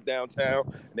a cab downtown,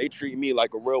 and they treat me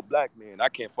like a real black man. I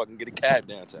can't fucking get a cab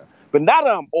downtown. But now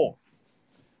that I'm off,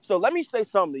 so let me say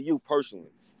something to you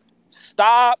personally.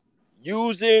 Stop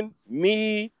using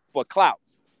me for clout.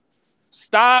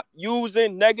 Stop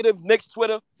using negative Knicks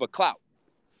Twitter for clout.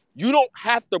 You don't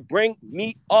have to bring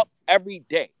me up every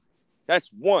day. That's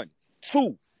one.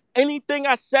 Two, anything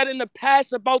I said in the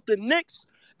past about the Knicks,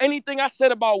 anything I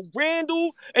said about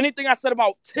Randall, anything I said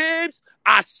about Tibbs,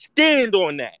 I stand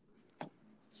on that.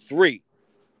 Three,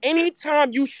 anytime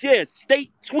you share a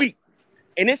state tweet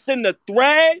and it's in the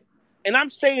thread, and I'm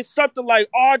saying something like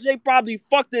RJ probably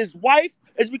fucked his wife,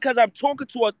 it's because I'm talking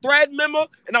to a thread member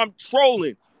and I'm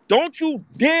trolling. Don't you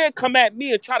dare come at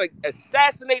me and try to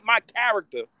assassinate my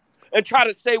character and try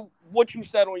to say what you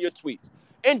said on your tweets.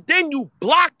 And then you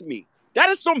blocked me. That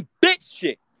is some bitch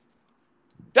shit.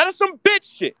 That is some bitch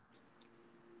shit.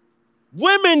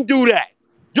 Women do that.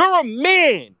 You're a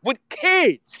man with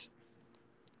kids.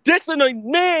 Dissing a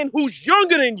man who's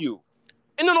younger than you.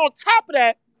 And then on top of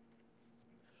that,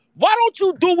 why don't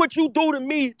you do what you do to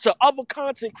me to other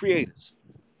content creators?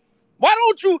 Why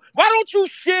don't you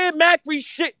share Macri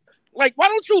shit? Like, why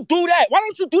don't you do that? Why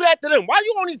don't you do that to them? Why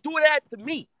you only do that to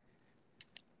me?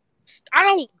 I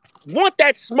don't want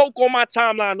that smoke on my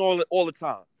timeline all the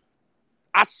time.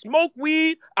 I smoke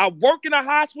weed. I work in a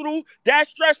hospital. That's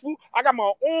stressful. I got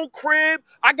my own crib.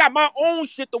 I got my own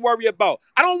shit to worry about.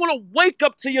 I don't want to wake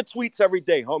up to your tweets every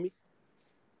day, homie.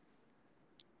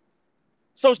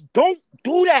 So don't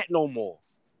do that no more.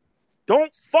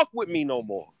 Don't fuck with me no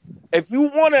more. If you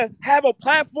want to have a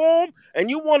platform and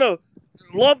you want to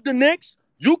love the Knicks,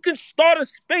 you can start a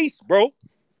space, bro.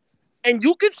 And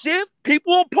you can see if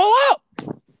people will pull up.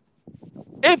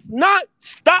 If not,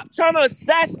 stop trying to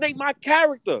assassinate my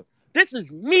character. This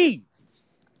is me.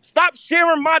 Stop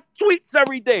sharing my tweets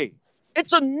every day.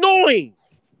 It's annoying.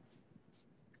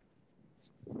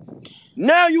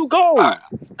 Now you go.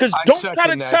 Because I don't try to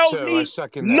second that tell too. I me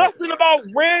second that. nothing about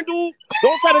Randall.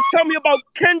 Don't try to tell me about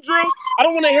Kendra. I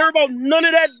don't want to hear about none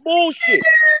of that bullshit.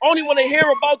 I only want to hear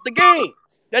about the game.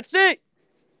 That's it.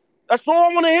 That's all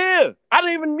I want to hear. I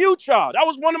didn't even mute y'all. That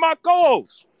was one of my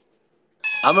co-hosts.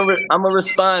 I'm a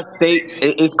response state.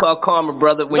 It's called karma,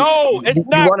 brother. When No, it's you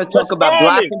not want to talk about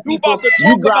responding. blocking You people, about to you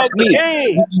talk block about the me.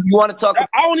 game. You want to talk about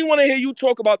I only want to hear you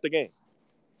talk about the game.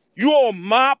 You on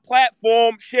my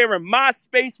platform sharing my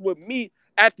space with me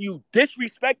after you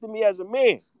disrespected me as a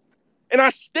man. And I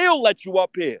still let you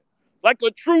up here. Like a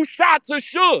true shotter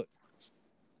should.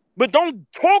 But don't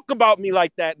talk about me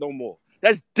like that no more.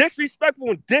 That's disrespectful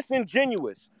and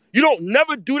disingenuous. You don't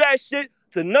never do that shit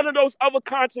to none of those other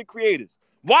content creators.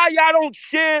 Why y'all don't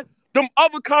share them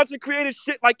other content creators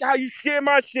shit like how you share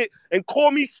my shit and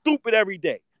call me stupid every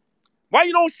day? Why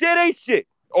you don't share they shit?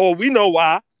 Oh, we know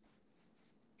why.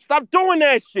 Stop doing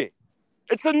that shit.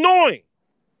 It's annoying.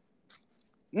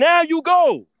 Now you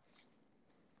go.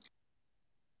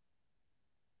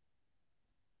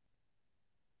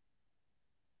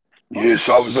 Yes,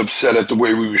 I was upset at the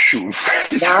way we were shooting.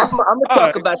 now. I'm gonna All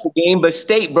talk right. about the game, but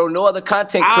state, bro. No other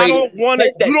content I creator don't want to.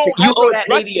 said that You shit. don't You have to owe that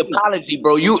address lady an me. apology,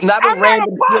 bro. You not a I'm not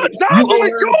random Twitter. You apologizing owe to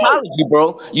her an you. apology,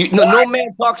 bro. No What?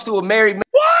 man talks to a married man.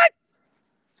 What?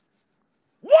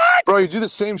 What? Bro, you do the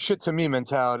same shit to me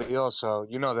mentality also.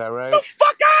 You know that, The right?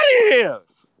 fuck out of here.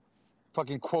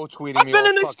 Fucking quote tweeting I've me been all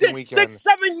in this fucking shit weekend. 6,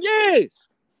 7 years.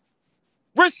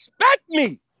 Respect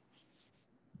me.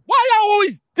 Why y'all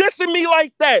always dissing me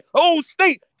like that? Oh,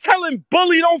 State telling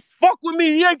Bully don't fuck with me.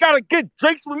 He ain't gotta get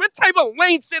drinks with me. What type of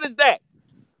lame shit is that?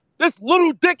 This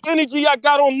little dick energy I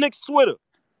got on Nick's Twitter.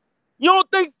 You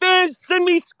don't think fans send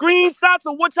me screenshots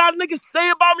of what y'all niggas say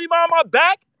about me behind my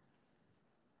back?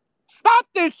 Stop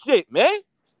this shit, man.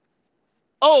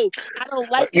 Oh, I don't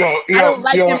like it. Yo, I yo, don't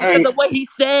like yo, him because hey, of what he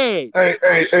said. hey,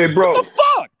 What the bro.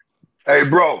 fuck? Hey,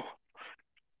 bro.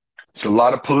 It's a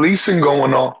lot of policing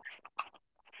going on.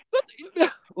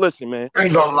 Listen, man.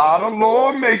 There's a lot of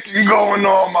lawmaking going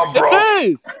on, my It bro.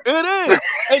 is. It is.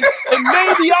 And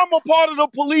maybe I'm a part of the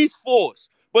police force.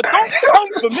 But don't come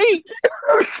for me.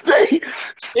 Stay,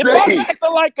 If I'm stay.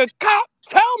 acting like a cop,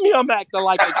 tell me I'm acting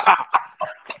like a cop.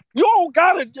 You don't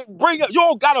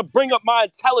gotta bring up my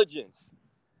intelligence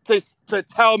to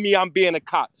tell me I'm being a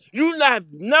cop. You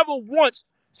have never once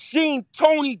seen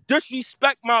Tony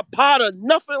disrespect my pot or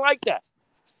nothing like that.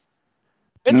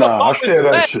 It's Nah, I about share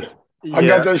that respect. shit. I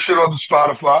got Yeah, that shit on the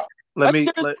Spotify. let That me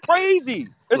shit is let crazy.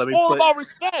 It's let me all play. about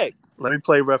respect. Let me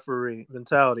play referee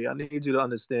mentality. I need you to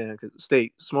understand. Cause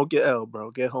State, smoke your L, bro.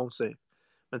 Get home safe.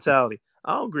 Mentality.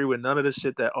 I don't agree with none of the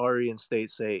shit that Ari and State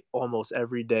say almost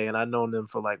every day, and I've known them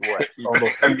for like what,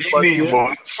 almost And 8 me plus years.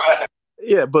 neither.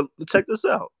 Yeah, but check this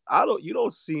out. You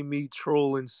don't see me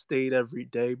trolling State every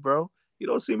day, bro. You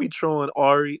don't see me trolling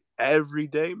Ari every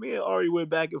day. Me and Ari went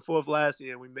back and forth last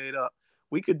year and we made up.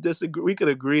 We could disagree, we could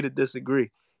agree to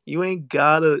disagree. You ain't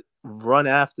gotta run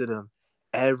after them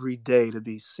every day to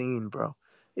be seen, bro.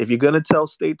 If you're gonna tell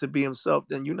State to be himself,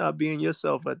 then you're not being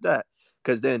yourself at that.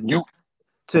 Cause then You,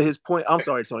 to his point, I'm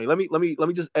sorry, Tony. Let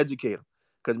me just educate him.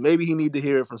 Cause maybe he need to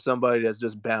hear it from somebody that's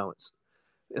just balanced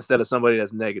instead of somebody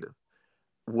that's negative.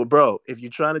 Well, bro, if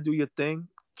you're trying to do your thing,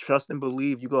 trust and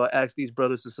believe you gotta ask these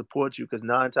brothers to support you because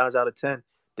 9 times out of 10,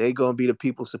 they gonna be the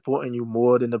people supporting you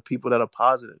more than the people that are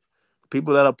positive. The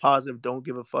people that are positive don't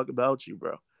give a fuck about you,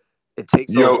 bro. It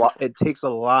takes a yo, lot. It takes a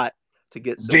lot to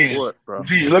get D's, support, bro.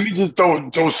 Let me just throw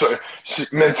some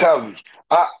mentality.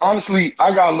 I honestly,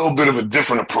 I got a little bit of a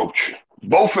different approach.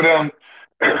 Both of them,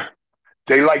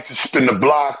 they like to spin the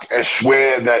block and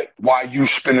swear that why you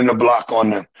spinning the block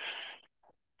on them.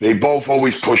 They both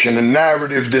always pushing the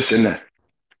narrative, this and that.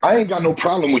 I ain't got no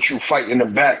problem with you fighting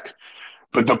them back.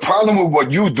 But the problem with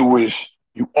what you do is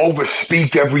you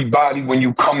overspeak everybody when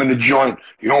you come in the joint.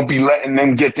 You don't be letting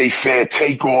them get their fair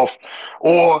takeoff.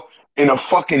 Or in a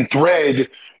fucking thread,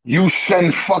 you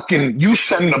send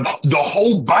the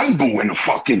whole Bible in a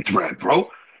fucking thread, bro.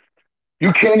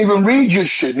 You can't even read your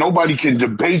shit. Nobody can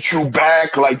debate you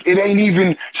back. Like it ain't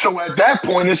even so at that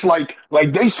point it's like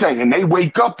they saying they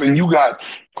wake up and you got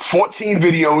 14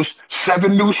 videos,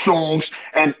 7 new songs,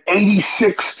 and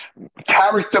 86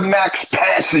 character max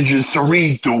passages to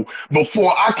read through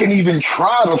before I can even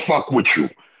try to fuck with you.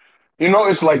 You know,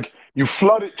 it's like you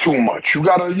flood it too much. You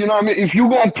gotta, you know what I mean? If you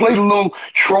gonna play the little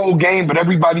troll game, but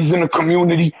everybody's in the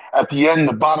community, at the end,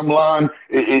 the bottom line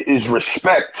is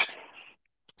respect.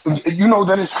 You know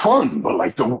that it's fun, but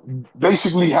like the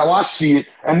basically how I see it,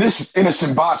 and this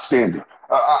innocent bystander,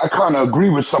 I kind of agree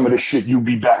with some of the shit you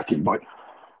be backing, but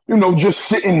you know, just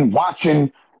sitting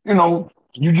watching, you know,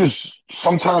 you just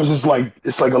sometimes it's like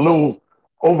a little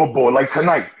overboard. Like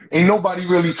tonight, ain't nobody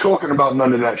really talking about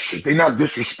none of that shit. They not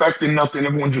disrespecting nothing.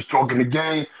 Everyone just talking the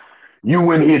game.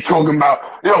 You in here talking about,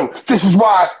 yo, this is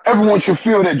why everyone should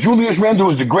feel that Julius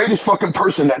Randle is the greatest fucking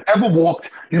person that ever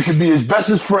walked. You should be his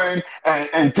bestest friend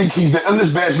and think he's the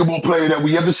illest basketball player that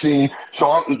we ever seen.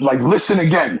 So I'm like, listen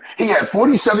again. He had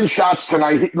 47 shots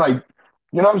tonight. Like,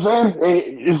 you know what I'm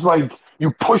saying? It's like you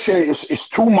pushing it. It's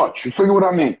too much. You figure what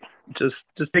I mean? Just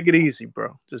take it easy,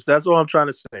 bro. Just that's all I'm trying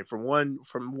to say. From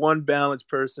one balanced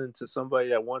person to somebody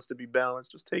that wants to be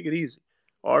balanced, just take it easy.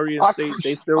 Ari and I State,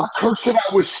 they curse, I still, curse it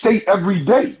out with State every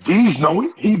day. These know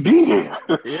it. He be there.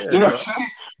 yeah, You know what bro. I'm saying?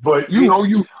 But you We know,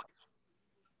 you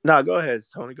Nah, go ahead,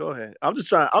 Tony. Go ahead. I'm just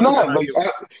trying. I'm no, just trying to like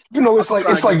give. you know, I'm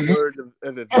just trying to give words of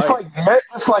advice.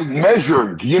 it's like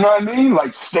measured. You know what I mean?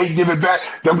 Like State give it back,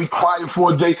 then we quiet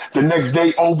for a day. The next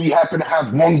day, Obi happened to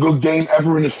have one good game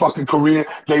ever in his fucking career.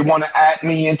 They want to at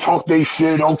me and talk their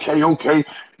shit. Okay, okay.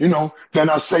 You know, then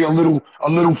I say a little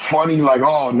funny, like,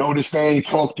 oh, notice they ain't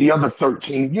talk the other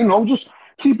 13. You know, just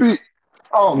keep it.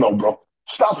 I don't know, bro.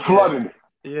 Stop Yeah, flooding it.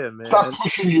 yeah, man. Stop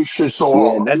pushing your shit so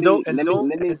Yeah, hard. let And don't me and let me don't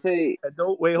let me say and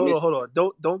don't wait. let me Hold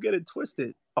on. Don't get it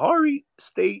twisted. Ari,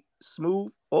 State,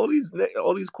 Smooth, all these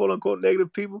quote unquote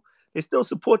negative people, they still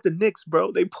support the Knicks,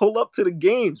 bro. They pull up to the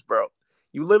games, bro.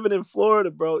 You living in Florida,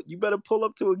 bro. You better pull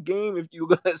up to a game if you're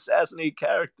gonna assassinate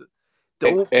character.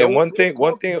 Don't And don't one don't thing,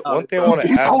 one talk thing, about one it, thing I bro. want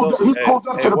to add though. He Hey, pulled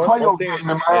up hey, to the one playoff thing. game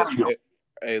in Hey, Miami. hey,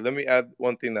 hey, let me add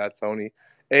one thing to that, Tony.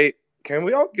 Hey, can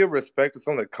we all give respect to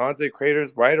some of the content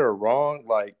creators, right or wrong?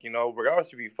 Like,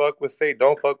 regardless if you fuck with State,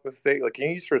 don't fuck with State. Like, can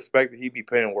you just respect that he be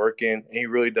putting work in and he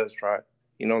really does try?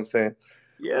 You know what I'm saying?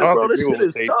 I Yeah, don't have to bro. agree This with shit what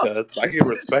is State tough. does, but I give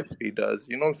This respect if he does.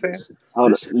 You know what I'm saying? this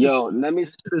hold this on. shit is Yo, this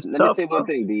shit is let me tough, say one bro.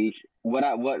 thing, Beach. What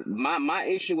my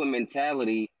issue with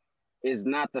mentality is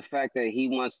not the fact that he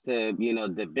wants to,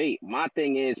 debate. My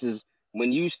thing is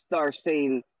when you start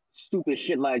saying stupid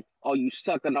shit like, "Oh, you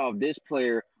sucking off this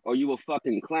player," or "You a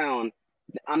fucking clown,"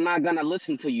 I'm not gonna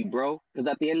listen to you, bro. Because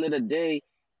at the end of the day,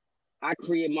 I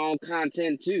create my own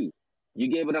content too. You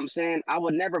get what I'm saying? I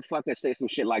would never fucking say some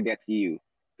shit like that to you.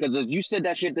 Because if you said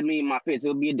that shit to me in my face, it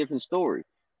would be a different story.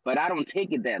 But I don't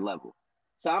take it that level.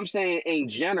 So I'm saying in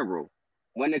general,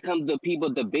 when it comes to people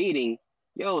debating,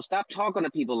 yo, stop talking to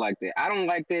people like that. I don't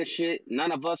like that shit.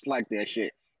 None of us like that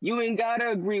shit. You ain't gotta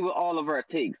agree with all of our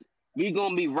takes. We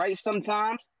gonna be right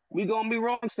sometimes. We gonna be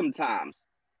wrong sometimes.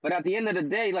 But at the end of the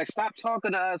day, like, stop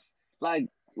talking to us like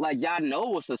y'all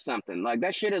know us or something. Like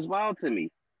that shit is wild to me.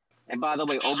 And by the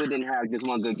way, Obi didn't have just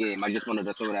one good game. I just wanted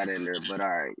to throw that in there. But all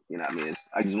right, you know what I mean?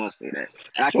 I just want to say that.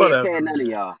 And I can't Whatever, stand none of man.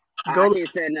 y'all. I Go. can't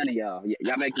stand none of y'all.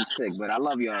 Y'all make me sick, but I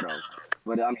love y'all though.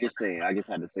 But I'm just saying, I just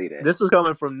had to say that. This is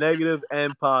coming from negative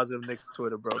and positive Knicks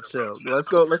Twitter, bro. Chill. Let's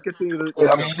go. Let's continue the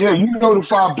I show. mean, yeah, you know the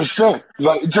 5%.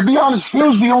 Like to be honest,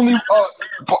 Phil's the only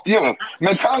yeah,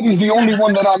 mentality's the only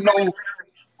one that I know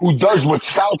who does what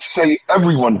South say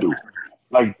everyone do.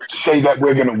 Like say that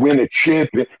we're gonna win a chip.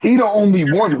 He the only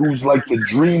one who's like the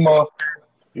dreamer,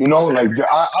 like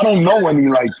I don't know any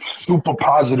like super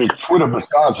positive Twitter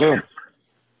besides him.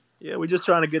 Yeah, we're just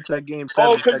trying to get to that game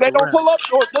Oh, seven, because they second don't round. pull up,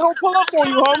 or they don't pull up on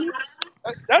you,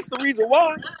 homie. That's the reason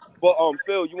why. But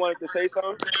Phil, you wanted to say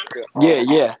something? Yeah, Yeah,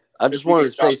 yeah. I if just we wanted get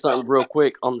to say shot down. something real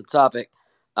quick on the topic.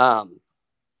 Um,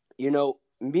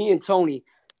 me and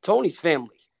Tony's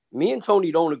family. Me and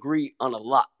Tony don't agree on a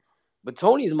lot, but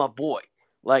Tony's my boy.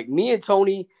 Like me and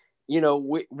Tony,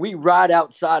 we ride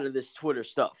outside of this Twitter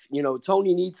stuff.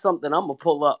 Tony needs something, I'm gonna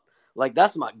pull up. Like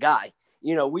that's my guy.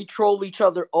 We troll each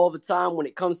other all the time when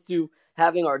it comes to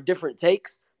having our different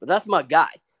takes, but that's my guy.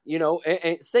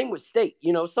 And same with State.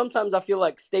 Sometimes I feel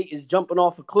like State is jumping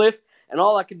off a cliff, and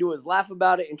all I can do is laugh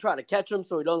about it and try to catch him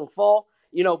so he doesn't fall.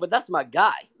 But that's my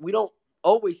guy. We don't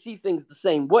always see things the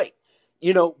same way,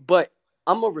 but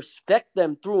I'm going to respect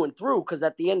them through and through because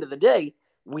at the end of the day,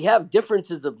 we have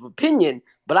differences of opinion,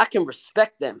 but I can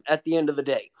respect them at the end of the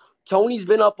day. Tony's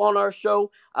been up on our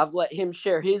show. I've let him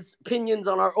share his opinions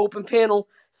on our open panel.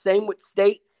 Same with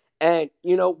State. And,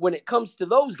 when it comes to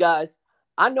those guys,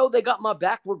 I know they got my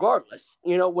back regardless.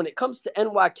 When it comes to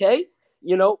NYK,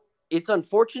 it's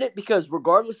unfortunate because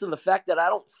regardless of the fact that I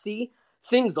don't see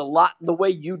things a lot the way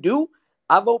you do,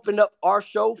 I've opened up our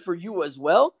show for you as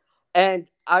well. And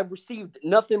I've received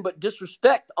nothing but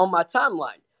disrespect on my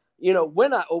timeline,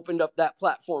 when I opened up that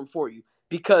platform for you,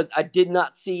 because I did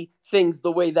not see things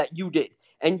the way that you did.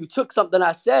 And you took something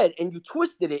I said and you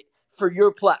twisted it for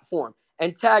your platform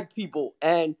and tagged people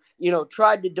and,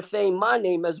 tried to defame my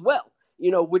name as well,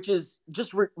 which is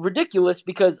just ridiculous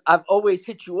because I've always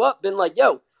hit you up, been like,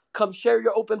 yo, come share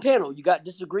your open panel. You got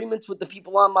disagreements with the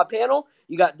people on my panel.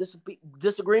 You got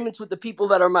disagreements with the people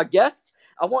that are my guests.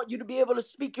 I want you to be able to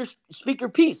speak your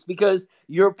piece because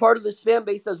you're a part of this fan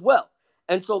base as well.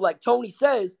 And so, like Tony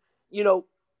says,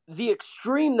 the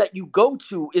extreme that you go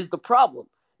to is the problem.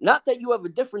 Not that you have a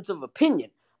difference of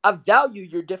opinion. I value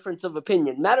your difference of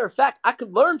opinion. Matter of fact, I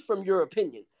could learn from your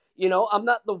opinion. I'm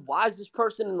not the wisest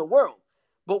person in the world.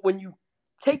 But when you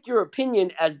take your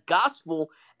opinion as gospel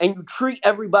and you treat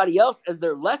everybody else as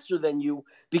they're lesser than you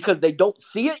because they don't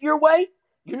see it your way,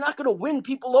 you're not going to win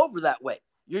people over that way.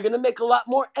 You're going to make a lot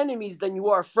more enemies than you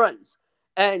are friends.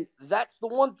 And that's the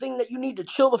one thing that you need to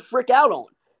chill the frick out on,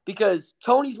 because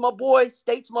Tony's my boy,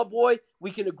 State's my boy.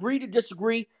 We can agree to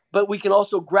disagree, but we can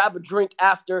also grab a drink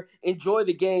after, enjoy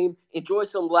the game, enjoy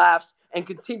some laughs, and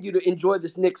continue to enjoy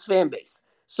this Knicks fan base.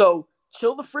 So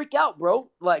chill the freak out,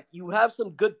 bro. Like, you have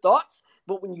some good thoughts,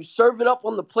 but when you serve it up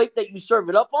on the plate that you serve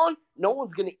it up on, no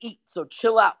one's going to eat. So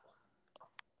chill out.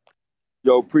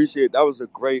 Yo, appreciate it. That was a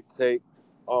great take.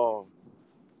 Yo,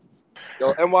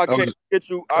 That NYK, was get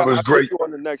you. that was I get great. you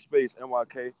on the next space,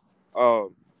 NYK.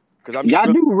 Because I'm Y'all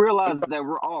really. do realize that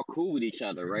we're all cool with each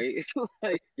other, right?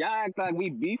 Like, y'all act like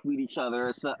we beef with each other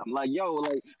or something. Like, yo,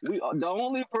 like the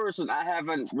only person I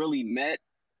haven't really met,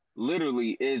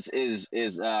 literally, is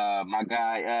my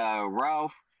guy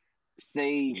Ralph,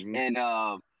 Sage, Mhm. and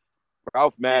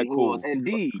Ralph, and mad who else? cool. And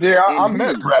D, Yeah, I and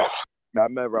met D. Raph. I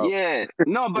met Ralph. Yeah,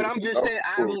 no, but I'm just That was saying,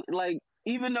 cool. I'm like,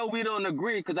 even though we don't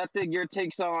agree, because I think your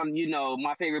takes on,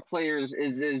 my favorite players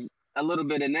is a little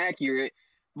bit inaccurate,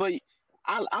 but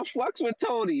I fucks with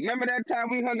Tony. Remember that time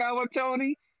we hung out with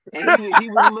Tony, and he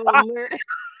was a little lit.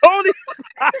 Tony.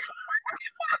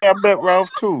 I met Ralph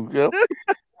too. Yep.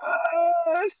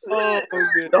 Oh Oh shit,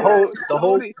 man. The yo, whole, the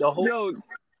whole, Tony, the whole. yo, Go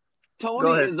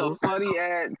Tony ahead, is a Smooth. funny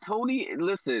ass. Tony,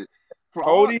 listen,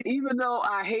 Tony. even though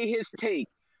I hate his take.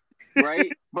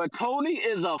 Right? But Tony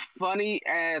is a funny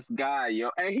ass guy, yo.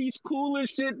 And he's cool as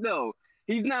shit though.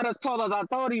 He's not as tall as I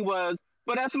thought he was,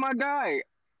 but that's my guy.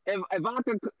 If I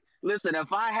could listen,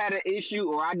 if I had an issue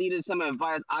or I needed some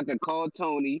advice, I could call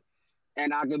Tony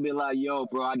and I could be like, yo,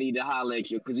 bro, I need to holler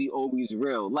at you because he always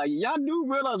real. Like, y'all do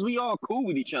realize we all cool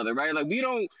with each other, right? Like, we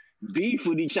don't beef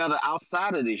with each other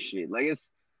outside of this shit. Like, it's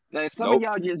like some of Nope.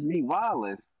 y'all just be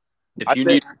wildin'. If I you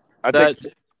think. need I think. that, It's,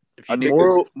 if I you need think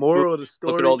it's. Moral of the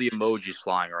look at all story. the emojis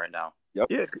flying right now. Yep.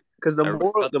 Yeah, because the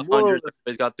Everybody's moral, got the the moral, hundreds.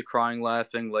 Everybody's got the crying,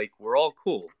 laughing. Like, we're all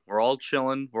cool. We're all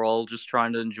chilling. We're all just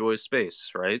trying to enjoy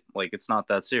space, right? Like, it's not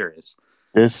that serious.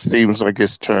 This seems like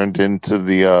it's turned into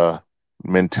the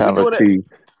we doing it. mentality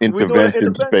We doing an intervention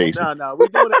intervention. space. Nah. We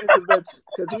doing an intervention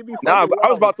because he be Nah, fucking but I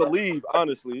was wild, about to bro. leave,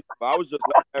 honestly. But I was just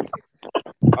letting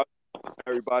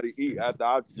everybody eat after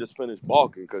I just finished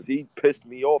barking because he pissed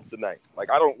me off tonight.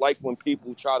 Like, I don't like when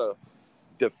people try to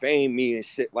defame me and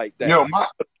shit like that. Yo, Like,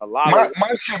 a lot my of.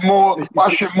 my shit more. My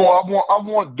shit more. I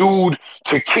want dude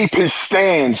to keep his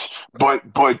stance, but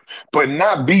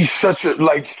not be such a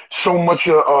like so much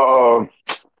a.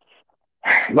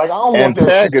 Like I don't want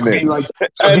that shit Antagonist.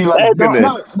 to be like no Antagonist.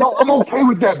 no no I'm okay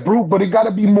with that, Brute, but it got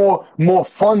to be more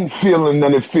fun feeling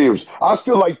than it feels. I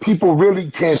feel like people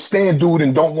really can't stand dude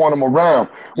and don't want him around.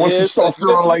 Once Yeah, you it's like start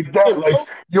feeling like that, like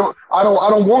bro. I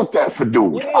don't want that for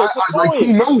dude. Yeah, it's I like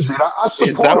he annoying. knows it. I It's Is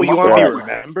support that what him. you I'm want to be okay right. with it.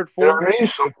 remembered You know for? what I mean?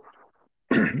 So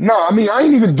no, I mean I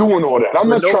ain't even doing all that. I'm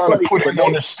But not trying to nobody. put But him no.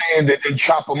 on the stand and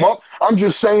chop him up. I'm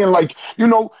just saying like you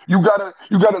gotta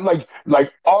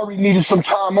like Ari needed some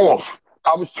time off.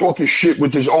 I was talking shit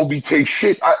with this Obi take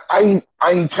shit. I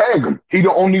ain't tag him. He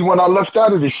the only one I left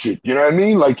out of this shit. You know what I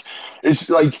mean? Like it's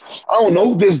like I don't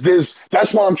know. There's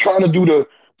that's why I'm trying to do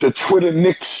the Twitter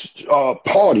Knicks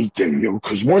party thing, yo.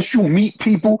 Because once you meet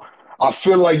people, I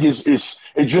feel like it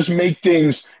just make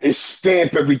things it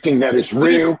stamp everything that It's it's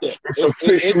real, leadership. it's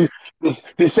official.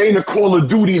 This ain't a Call of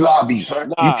Duty lobby,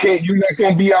 son. Nah. You're not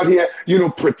gonna be out here,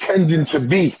 pretending to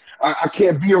be. I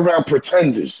can't be around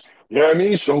pretenders. You know what I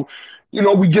mean? So,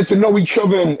 we get to know each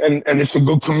other and it's a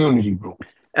good community, bro.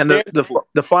 And Tangible.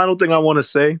 the final thing I want to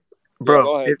say, Yeah, bro.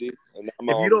 go ahead, D. And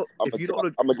If you don't, I'm if gonna you get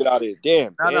don't, I'm gonna get out of here.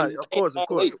 Damn, nah, Dan, you of came course,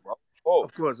 out late, bro. Oh,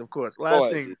 Of course, of course. go Last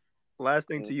ahead. thing, last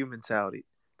thing to Mm. you, mentality.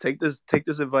 Take this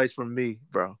advice from me,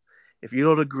 bro. If you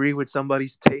don't agree with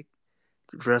somebody's take,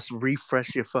 just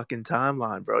refresh your fucking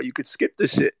timeline, bro. You could skip the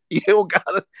shit. You don't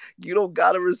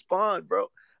gotta respond,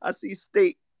 bro. I see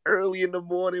State early in the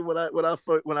morning when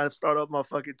I start up my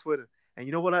fucking Twitter. And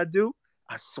you know what I do?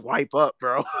 I swipe up,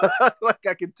 bro. Like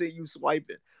I continue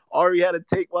swiping. Ari had to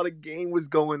take while the game was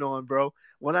going on, bro.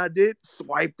 When I did,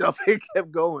 swiped up and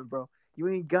kept going, bro. You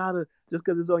ain't gotta just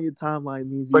because it's on your timeline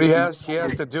means But you he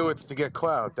has to do it to get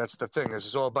clout. That's the thing. This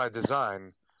is all by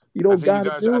design. you don't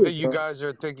gotta I do think it, you bro. guys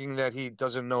are thinking that he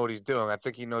doesn't know what he's doing. I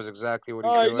think he knows exactly what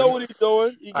he's You know doing. what he's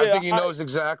doing. I Yeah, think he knows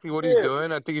exactly what he's yeah.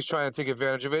 doing. I think he's trying to take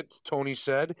advantage of it. Tony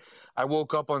said, I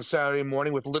woke up on Saturday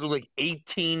morning with literally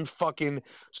 18 fucking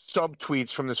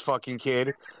subtweets from this fucking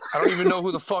kid. I don't even know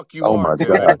who the fuck you Oh are, my dude.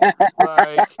 god.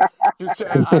 Like, you say,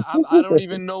 I don't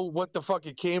even know what the fuck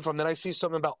it came from. Then I see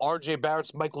something about RJ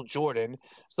Barrett's Michael Jordan.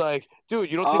 It's like,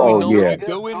 dude, you don't think we Oh know what yeah. you're Oh, yeah.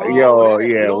 doing, Oh, go bro? Yo, there.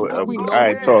 You yeah. don't think we know Go I what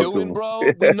you're there. talked to doing, him.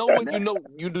 bro? We know what That,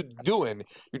 you're doing.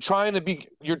 You're trying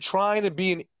to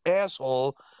be an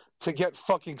asshole to get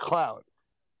fucking clout,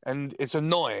 and it's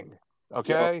annoying.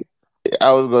 Yo, Okay,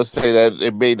 I was gonna say that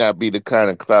it may not be the kind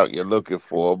of clout you're looking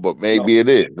for, but yo, maybe it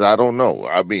is. I don't know.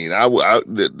 I mean,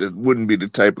 that wouldn't be the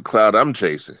type of clout I'm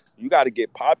chasing. you got to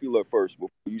get popular first before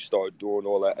you start doing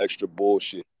all that extra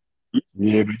bullshit.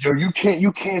 Yeah, but yo, you can't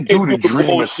Can't do do the the dreamer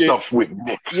bullshit. stuff with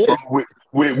Knicks, Yeah, bro.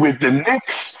 With the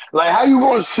Knicks, like how you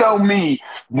gonna sell me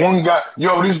one guy?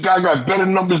 Yo, this guy got better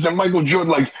numbers than Michael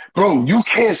Jordan. Like, bro, you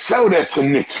can't sell that to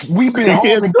Knicks. We've been You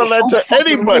can't horrible sell that so to fucking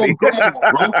anybody. long. Come on,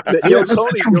 bro. Yeah, Yo, that's the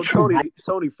Tony, truth too, bro.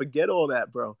 Tony, forget all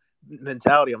that, bro.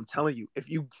 Mentality. I'm telling you, if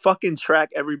you fucking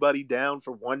track everybody down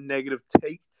for one negative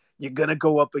take, you're gonna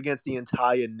go up against the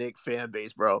entire Nick fan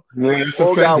base, bro. Yeah, We that's a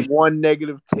all got fact. one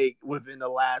negative take within the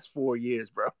last 4 years,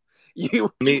 bro.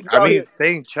 You I mean, you out here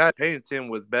saying Chad Pennington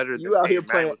was better than you out here Peyton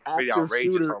Manning playing was pretty active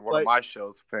outrageous shooter on one of like my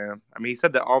shows, fam. I mean, he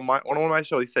said that on one of my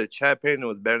shows. He said Chad Pennington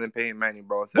was better than Peyton Manning,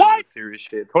 bro. And said it what? was serious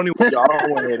shit. Tony, Yo, I don't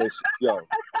want to hear this shit. Yo,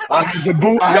 I had to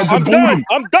boot. I yo, had to I'm boot done. him.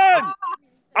 I'm done.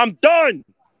 I'm done.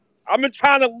 I've been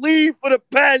trying to leave for the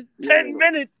past 10 yo,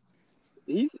 minutes,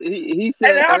 he and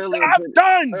said earlier, I'm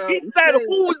done. He said, say,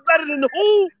 "Who is better than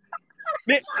who?"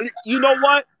 Man, you know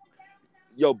what?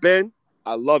 Yo, Ben,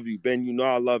 I love you. Ben, you know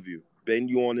I love you. Ben,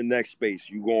 you on the next space.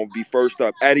 You gonna be first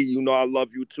up. Eddie, you know I love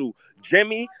you too.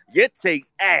 Jimmy, your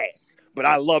takes ass, but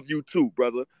I love you too,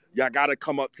 brother. Y'all gotta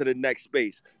come up to the next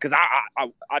space. Cause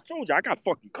I told you I got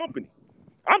fucking company.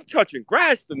 I'm touching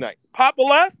grass tonight. Papa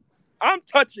left. I'm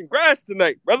touching grass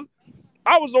tonight, brother.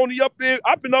 I was only up here.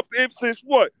 I've been up here since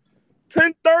what?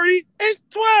 10:30? It's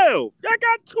 12. Y'all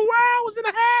got 2 hours and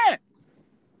a half.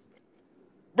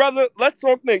 Brother, let's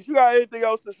talk next. You got anything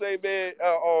else to say, man?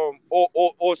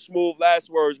 Or smooth last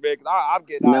words, man? Cause I'm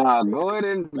getting out of nah, here.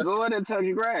 go ahead and touch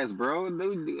grass, bro.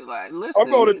 Dude, like, I'm listen,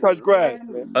 going to touch grass,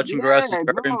 man. man, Touching grass is yeah,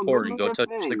 very go important. do Go your touch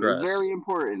the thing. It's grass. very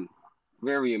important.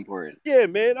 Very important. Yeah,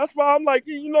 man. That's why I'm like,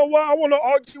 you know what? I want to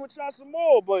argue with y'all some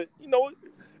more, but you know,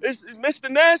 it's Mr.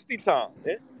 Nasty time,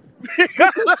 man.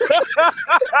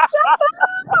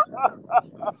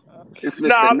 It's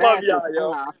Nah, Mr. I love Nasty. y'all,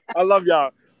 yo. I love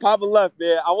y'all. Papa left,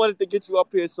 man. I wanted to get you up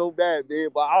here so bad, man,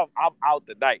 but I'm out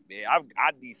tonight, man. I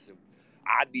need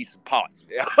some parts,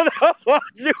 man. I don't know about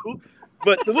you,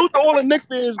 but salute to all the Knicks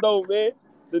fans, though, man.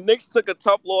 The Knicks took a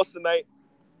tough loss tonight.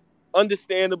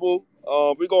 Understandable.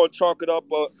 We're gonna chalk it up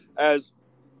as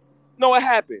no, it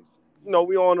happens. You know,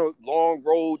 we on a long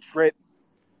road trip.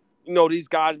 You know, these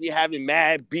guys be having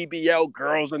mad BBL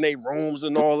girls in their rooms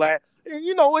and all that. And,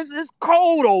 you know, it's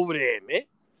cold over there, man.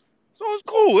 So it's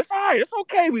cool. It's all right. It's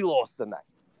okay we lost tonight.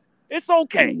 It's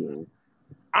okay. Yeah.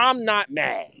 I'm not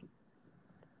mad.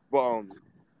 But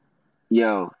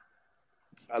Yo,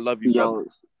 I love you, brother.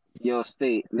 yo,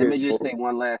 State. Let Yes, me just bro. say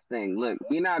one last thing. Look,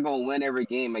 we're not gonna win every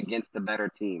game against the better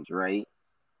teams, right?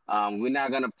 We're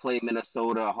not gonna play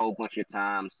Minnesota a whole bunch of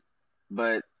times,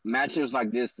 but matchups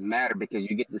like this matter because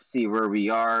you get to see where we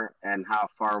are and how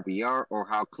far we are or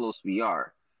how close we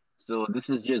are. So this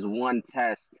is just one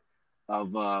test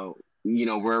of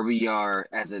where we are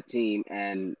as a team,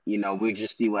 and we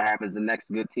just see what happens the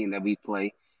next good team that we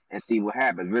play and see what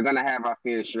happens. We're gonna have our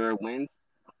fair share of wins,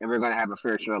 and we're gonna have a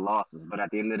fair share of losses. But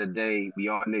at the end of the day, we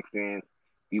all Knicks fans.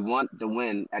 We want the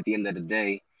win at the end of the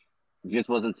day. It just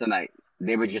wasn't tonight.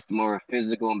 They were just a more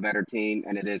physical and better team,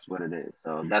 and it is what it is.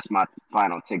 So that's my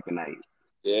final take tonight.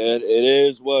 Yeah, it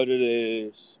is what it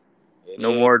is. It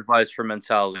No is. more advice for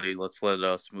mentality. Let's let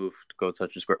us move to go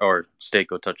touch his or State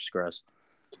go touch his grass.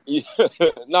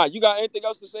 Nah, you got anything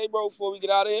else to say, bro, before we get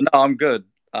out of here? No, I'm good.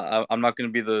 I'm not going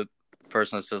to be the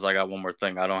person that says I got one more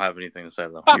thing. I don't have anything to say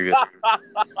though. You're good.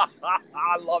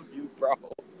 I love you, bro.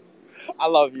 I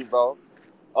love you, bro.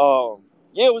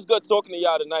 Yeah, it was good talking to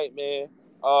y'all tonight, man.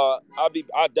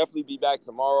 I'll definitely be back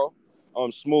tomorrow.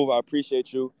 Smooth, I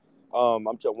appreciate you.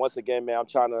 Once again, man.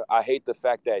 I hate the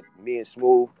fact that me and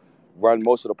Smooth run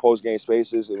most of the post game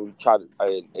spaces, and we try to.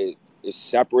 It's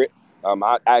separate.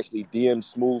 I actually DM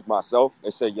Smooth myself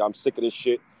and said, "Yo, I'm sick of this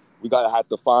shit. We gotta have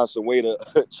to find some way to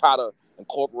try to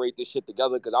incorporate this shit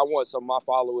together because I want some of my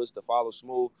followers to follow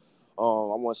Smooth. I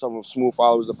want some of Smooth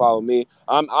followers to follow me.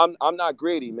 I'm not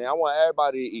greedy, man. I want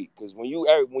everybody to eat because when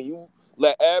you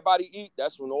let everybody eat,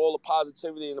 that's when all the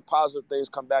positivity and the positive things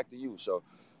come back to you. So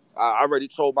I already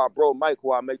told my bro Mike,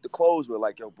 who I make the clothes with,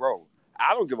 like, yo, bro,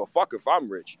 I don't give a fuck if I'm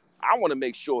rich. I want to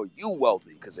make sure you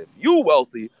wealthy because if you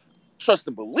wealthy, trust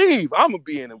and believe I'm gonna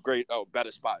be in a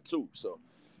better spot too. So,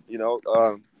 you know,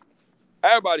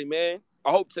 everybody, man. I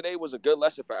hope today was a good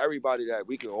lesson for everybody that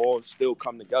we can all still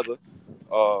come together.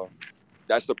 Uh,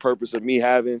 that's the purpose of me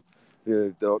having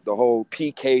the whole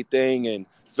PK thing and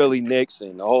Philly Knicks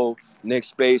and the whole Knicks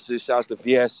spaces. Shouts to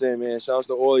VSN, man. Shouts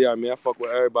to all y'all, man. I fuck with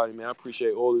everybody, man. I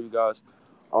appreciate all of you guys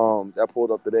that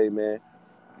pulled up today, man.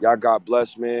 Y'all God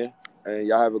bless, man. And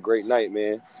y'all have a great night,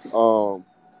 man.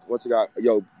 Once again,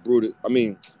 yo, Brutus,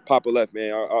 Papa left,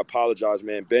 man. I apologize,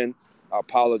 man. Ben, I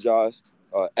apologize.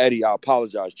 Eddie, I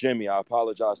apologize. Jimmy, I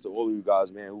apologize to all of you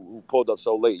guys, man, who pulled up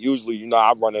so late. Usually,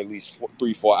 I run at least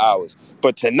 3-4 hours.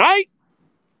 But tonight,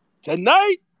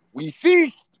 we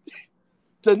feast.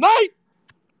 Tonight,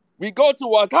 we go to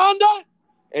Wakanda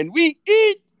and we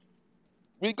eat.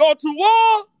 We go to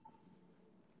war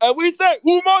and we say,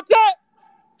 Umote.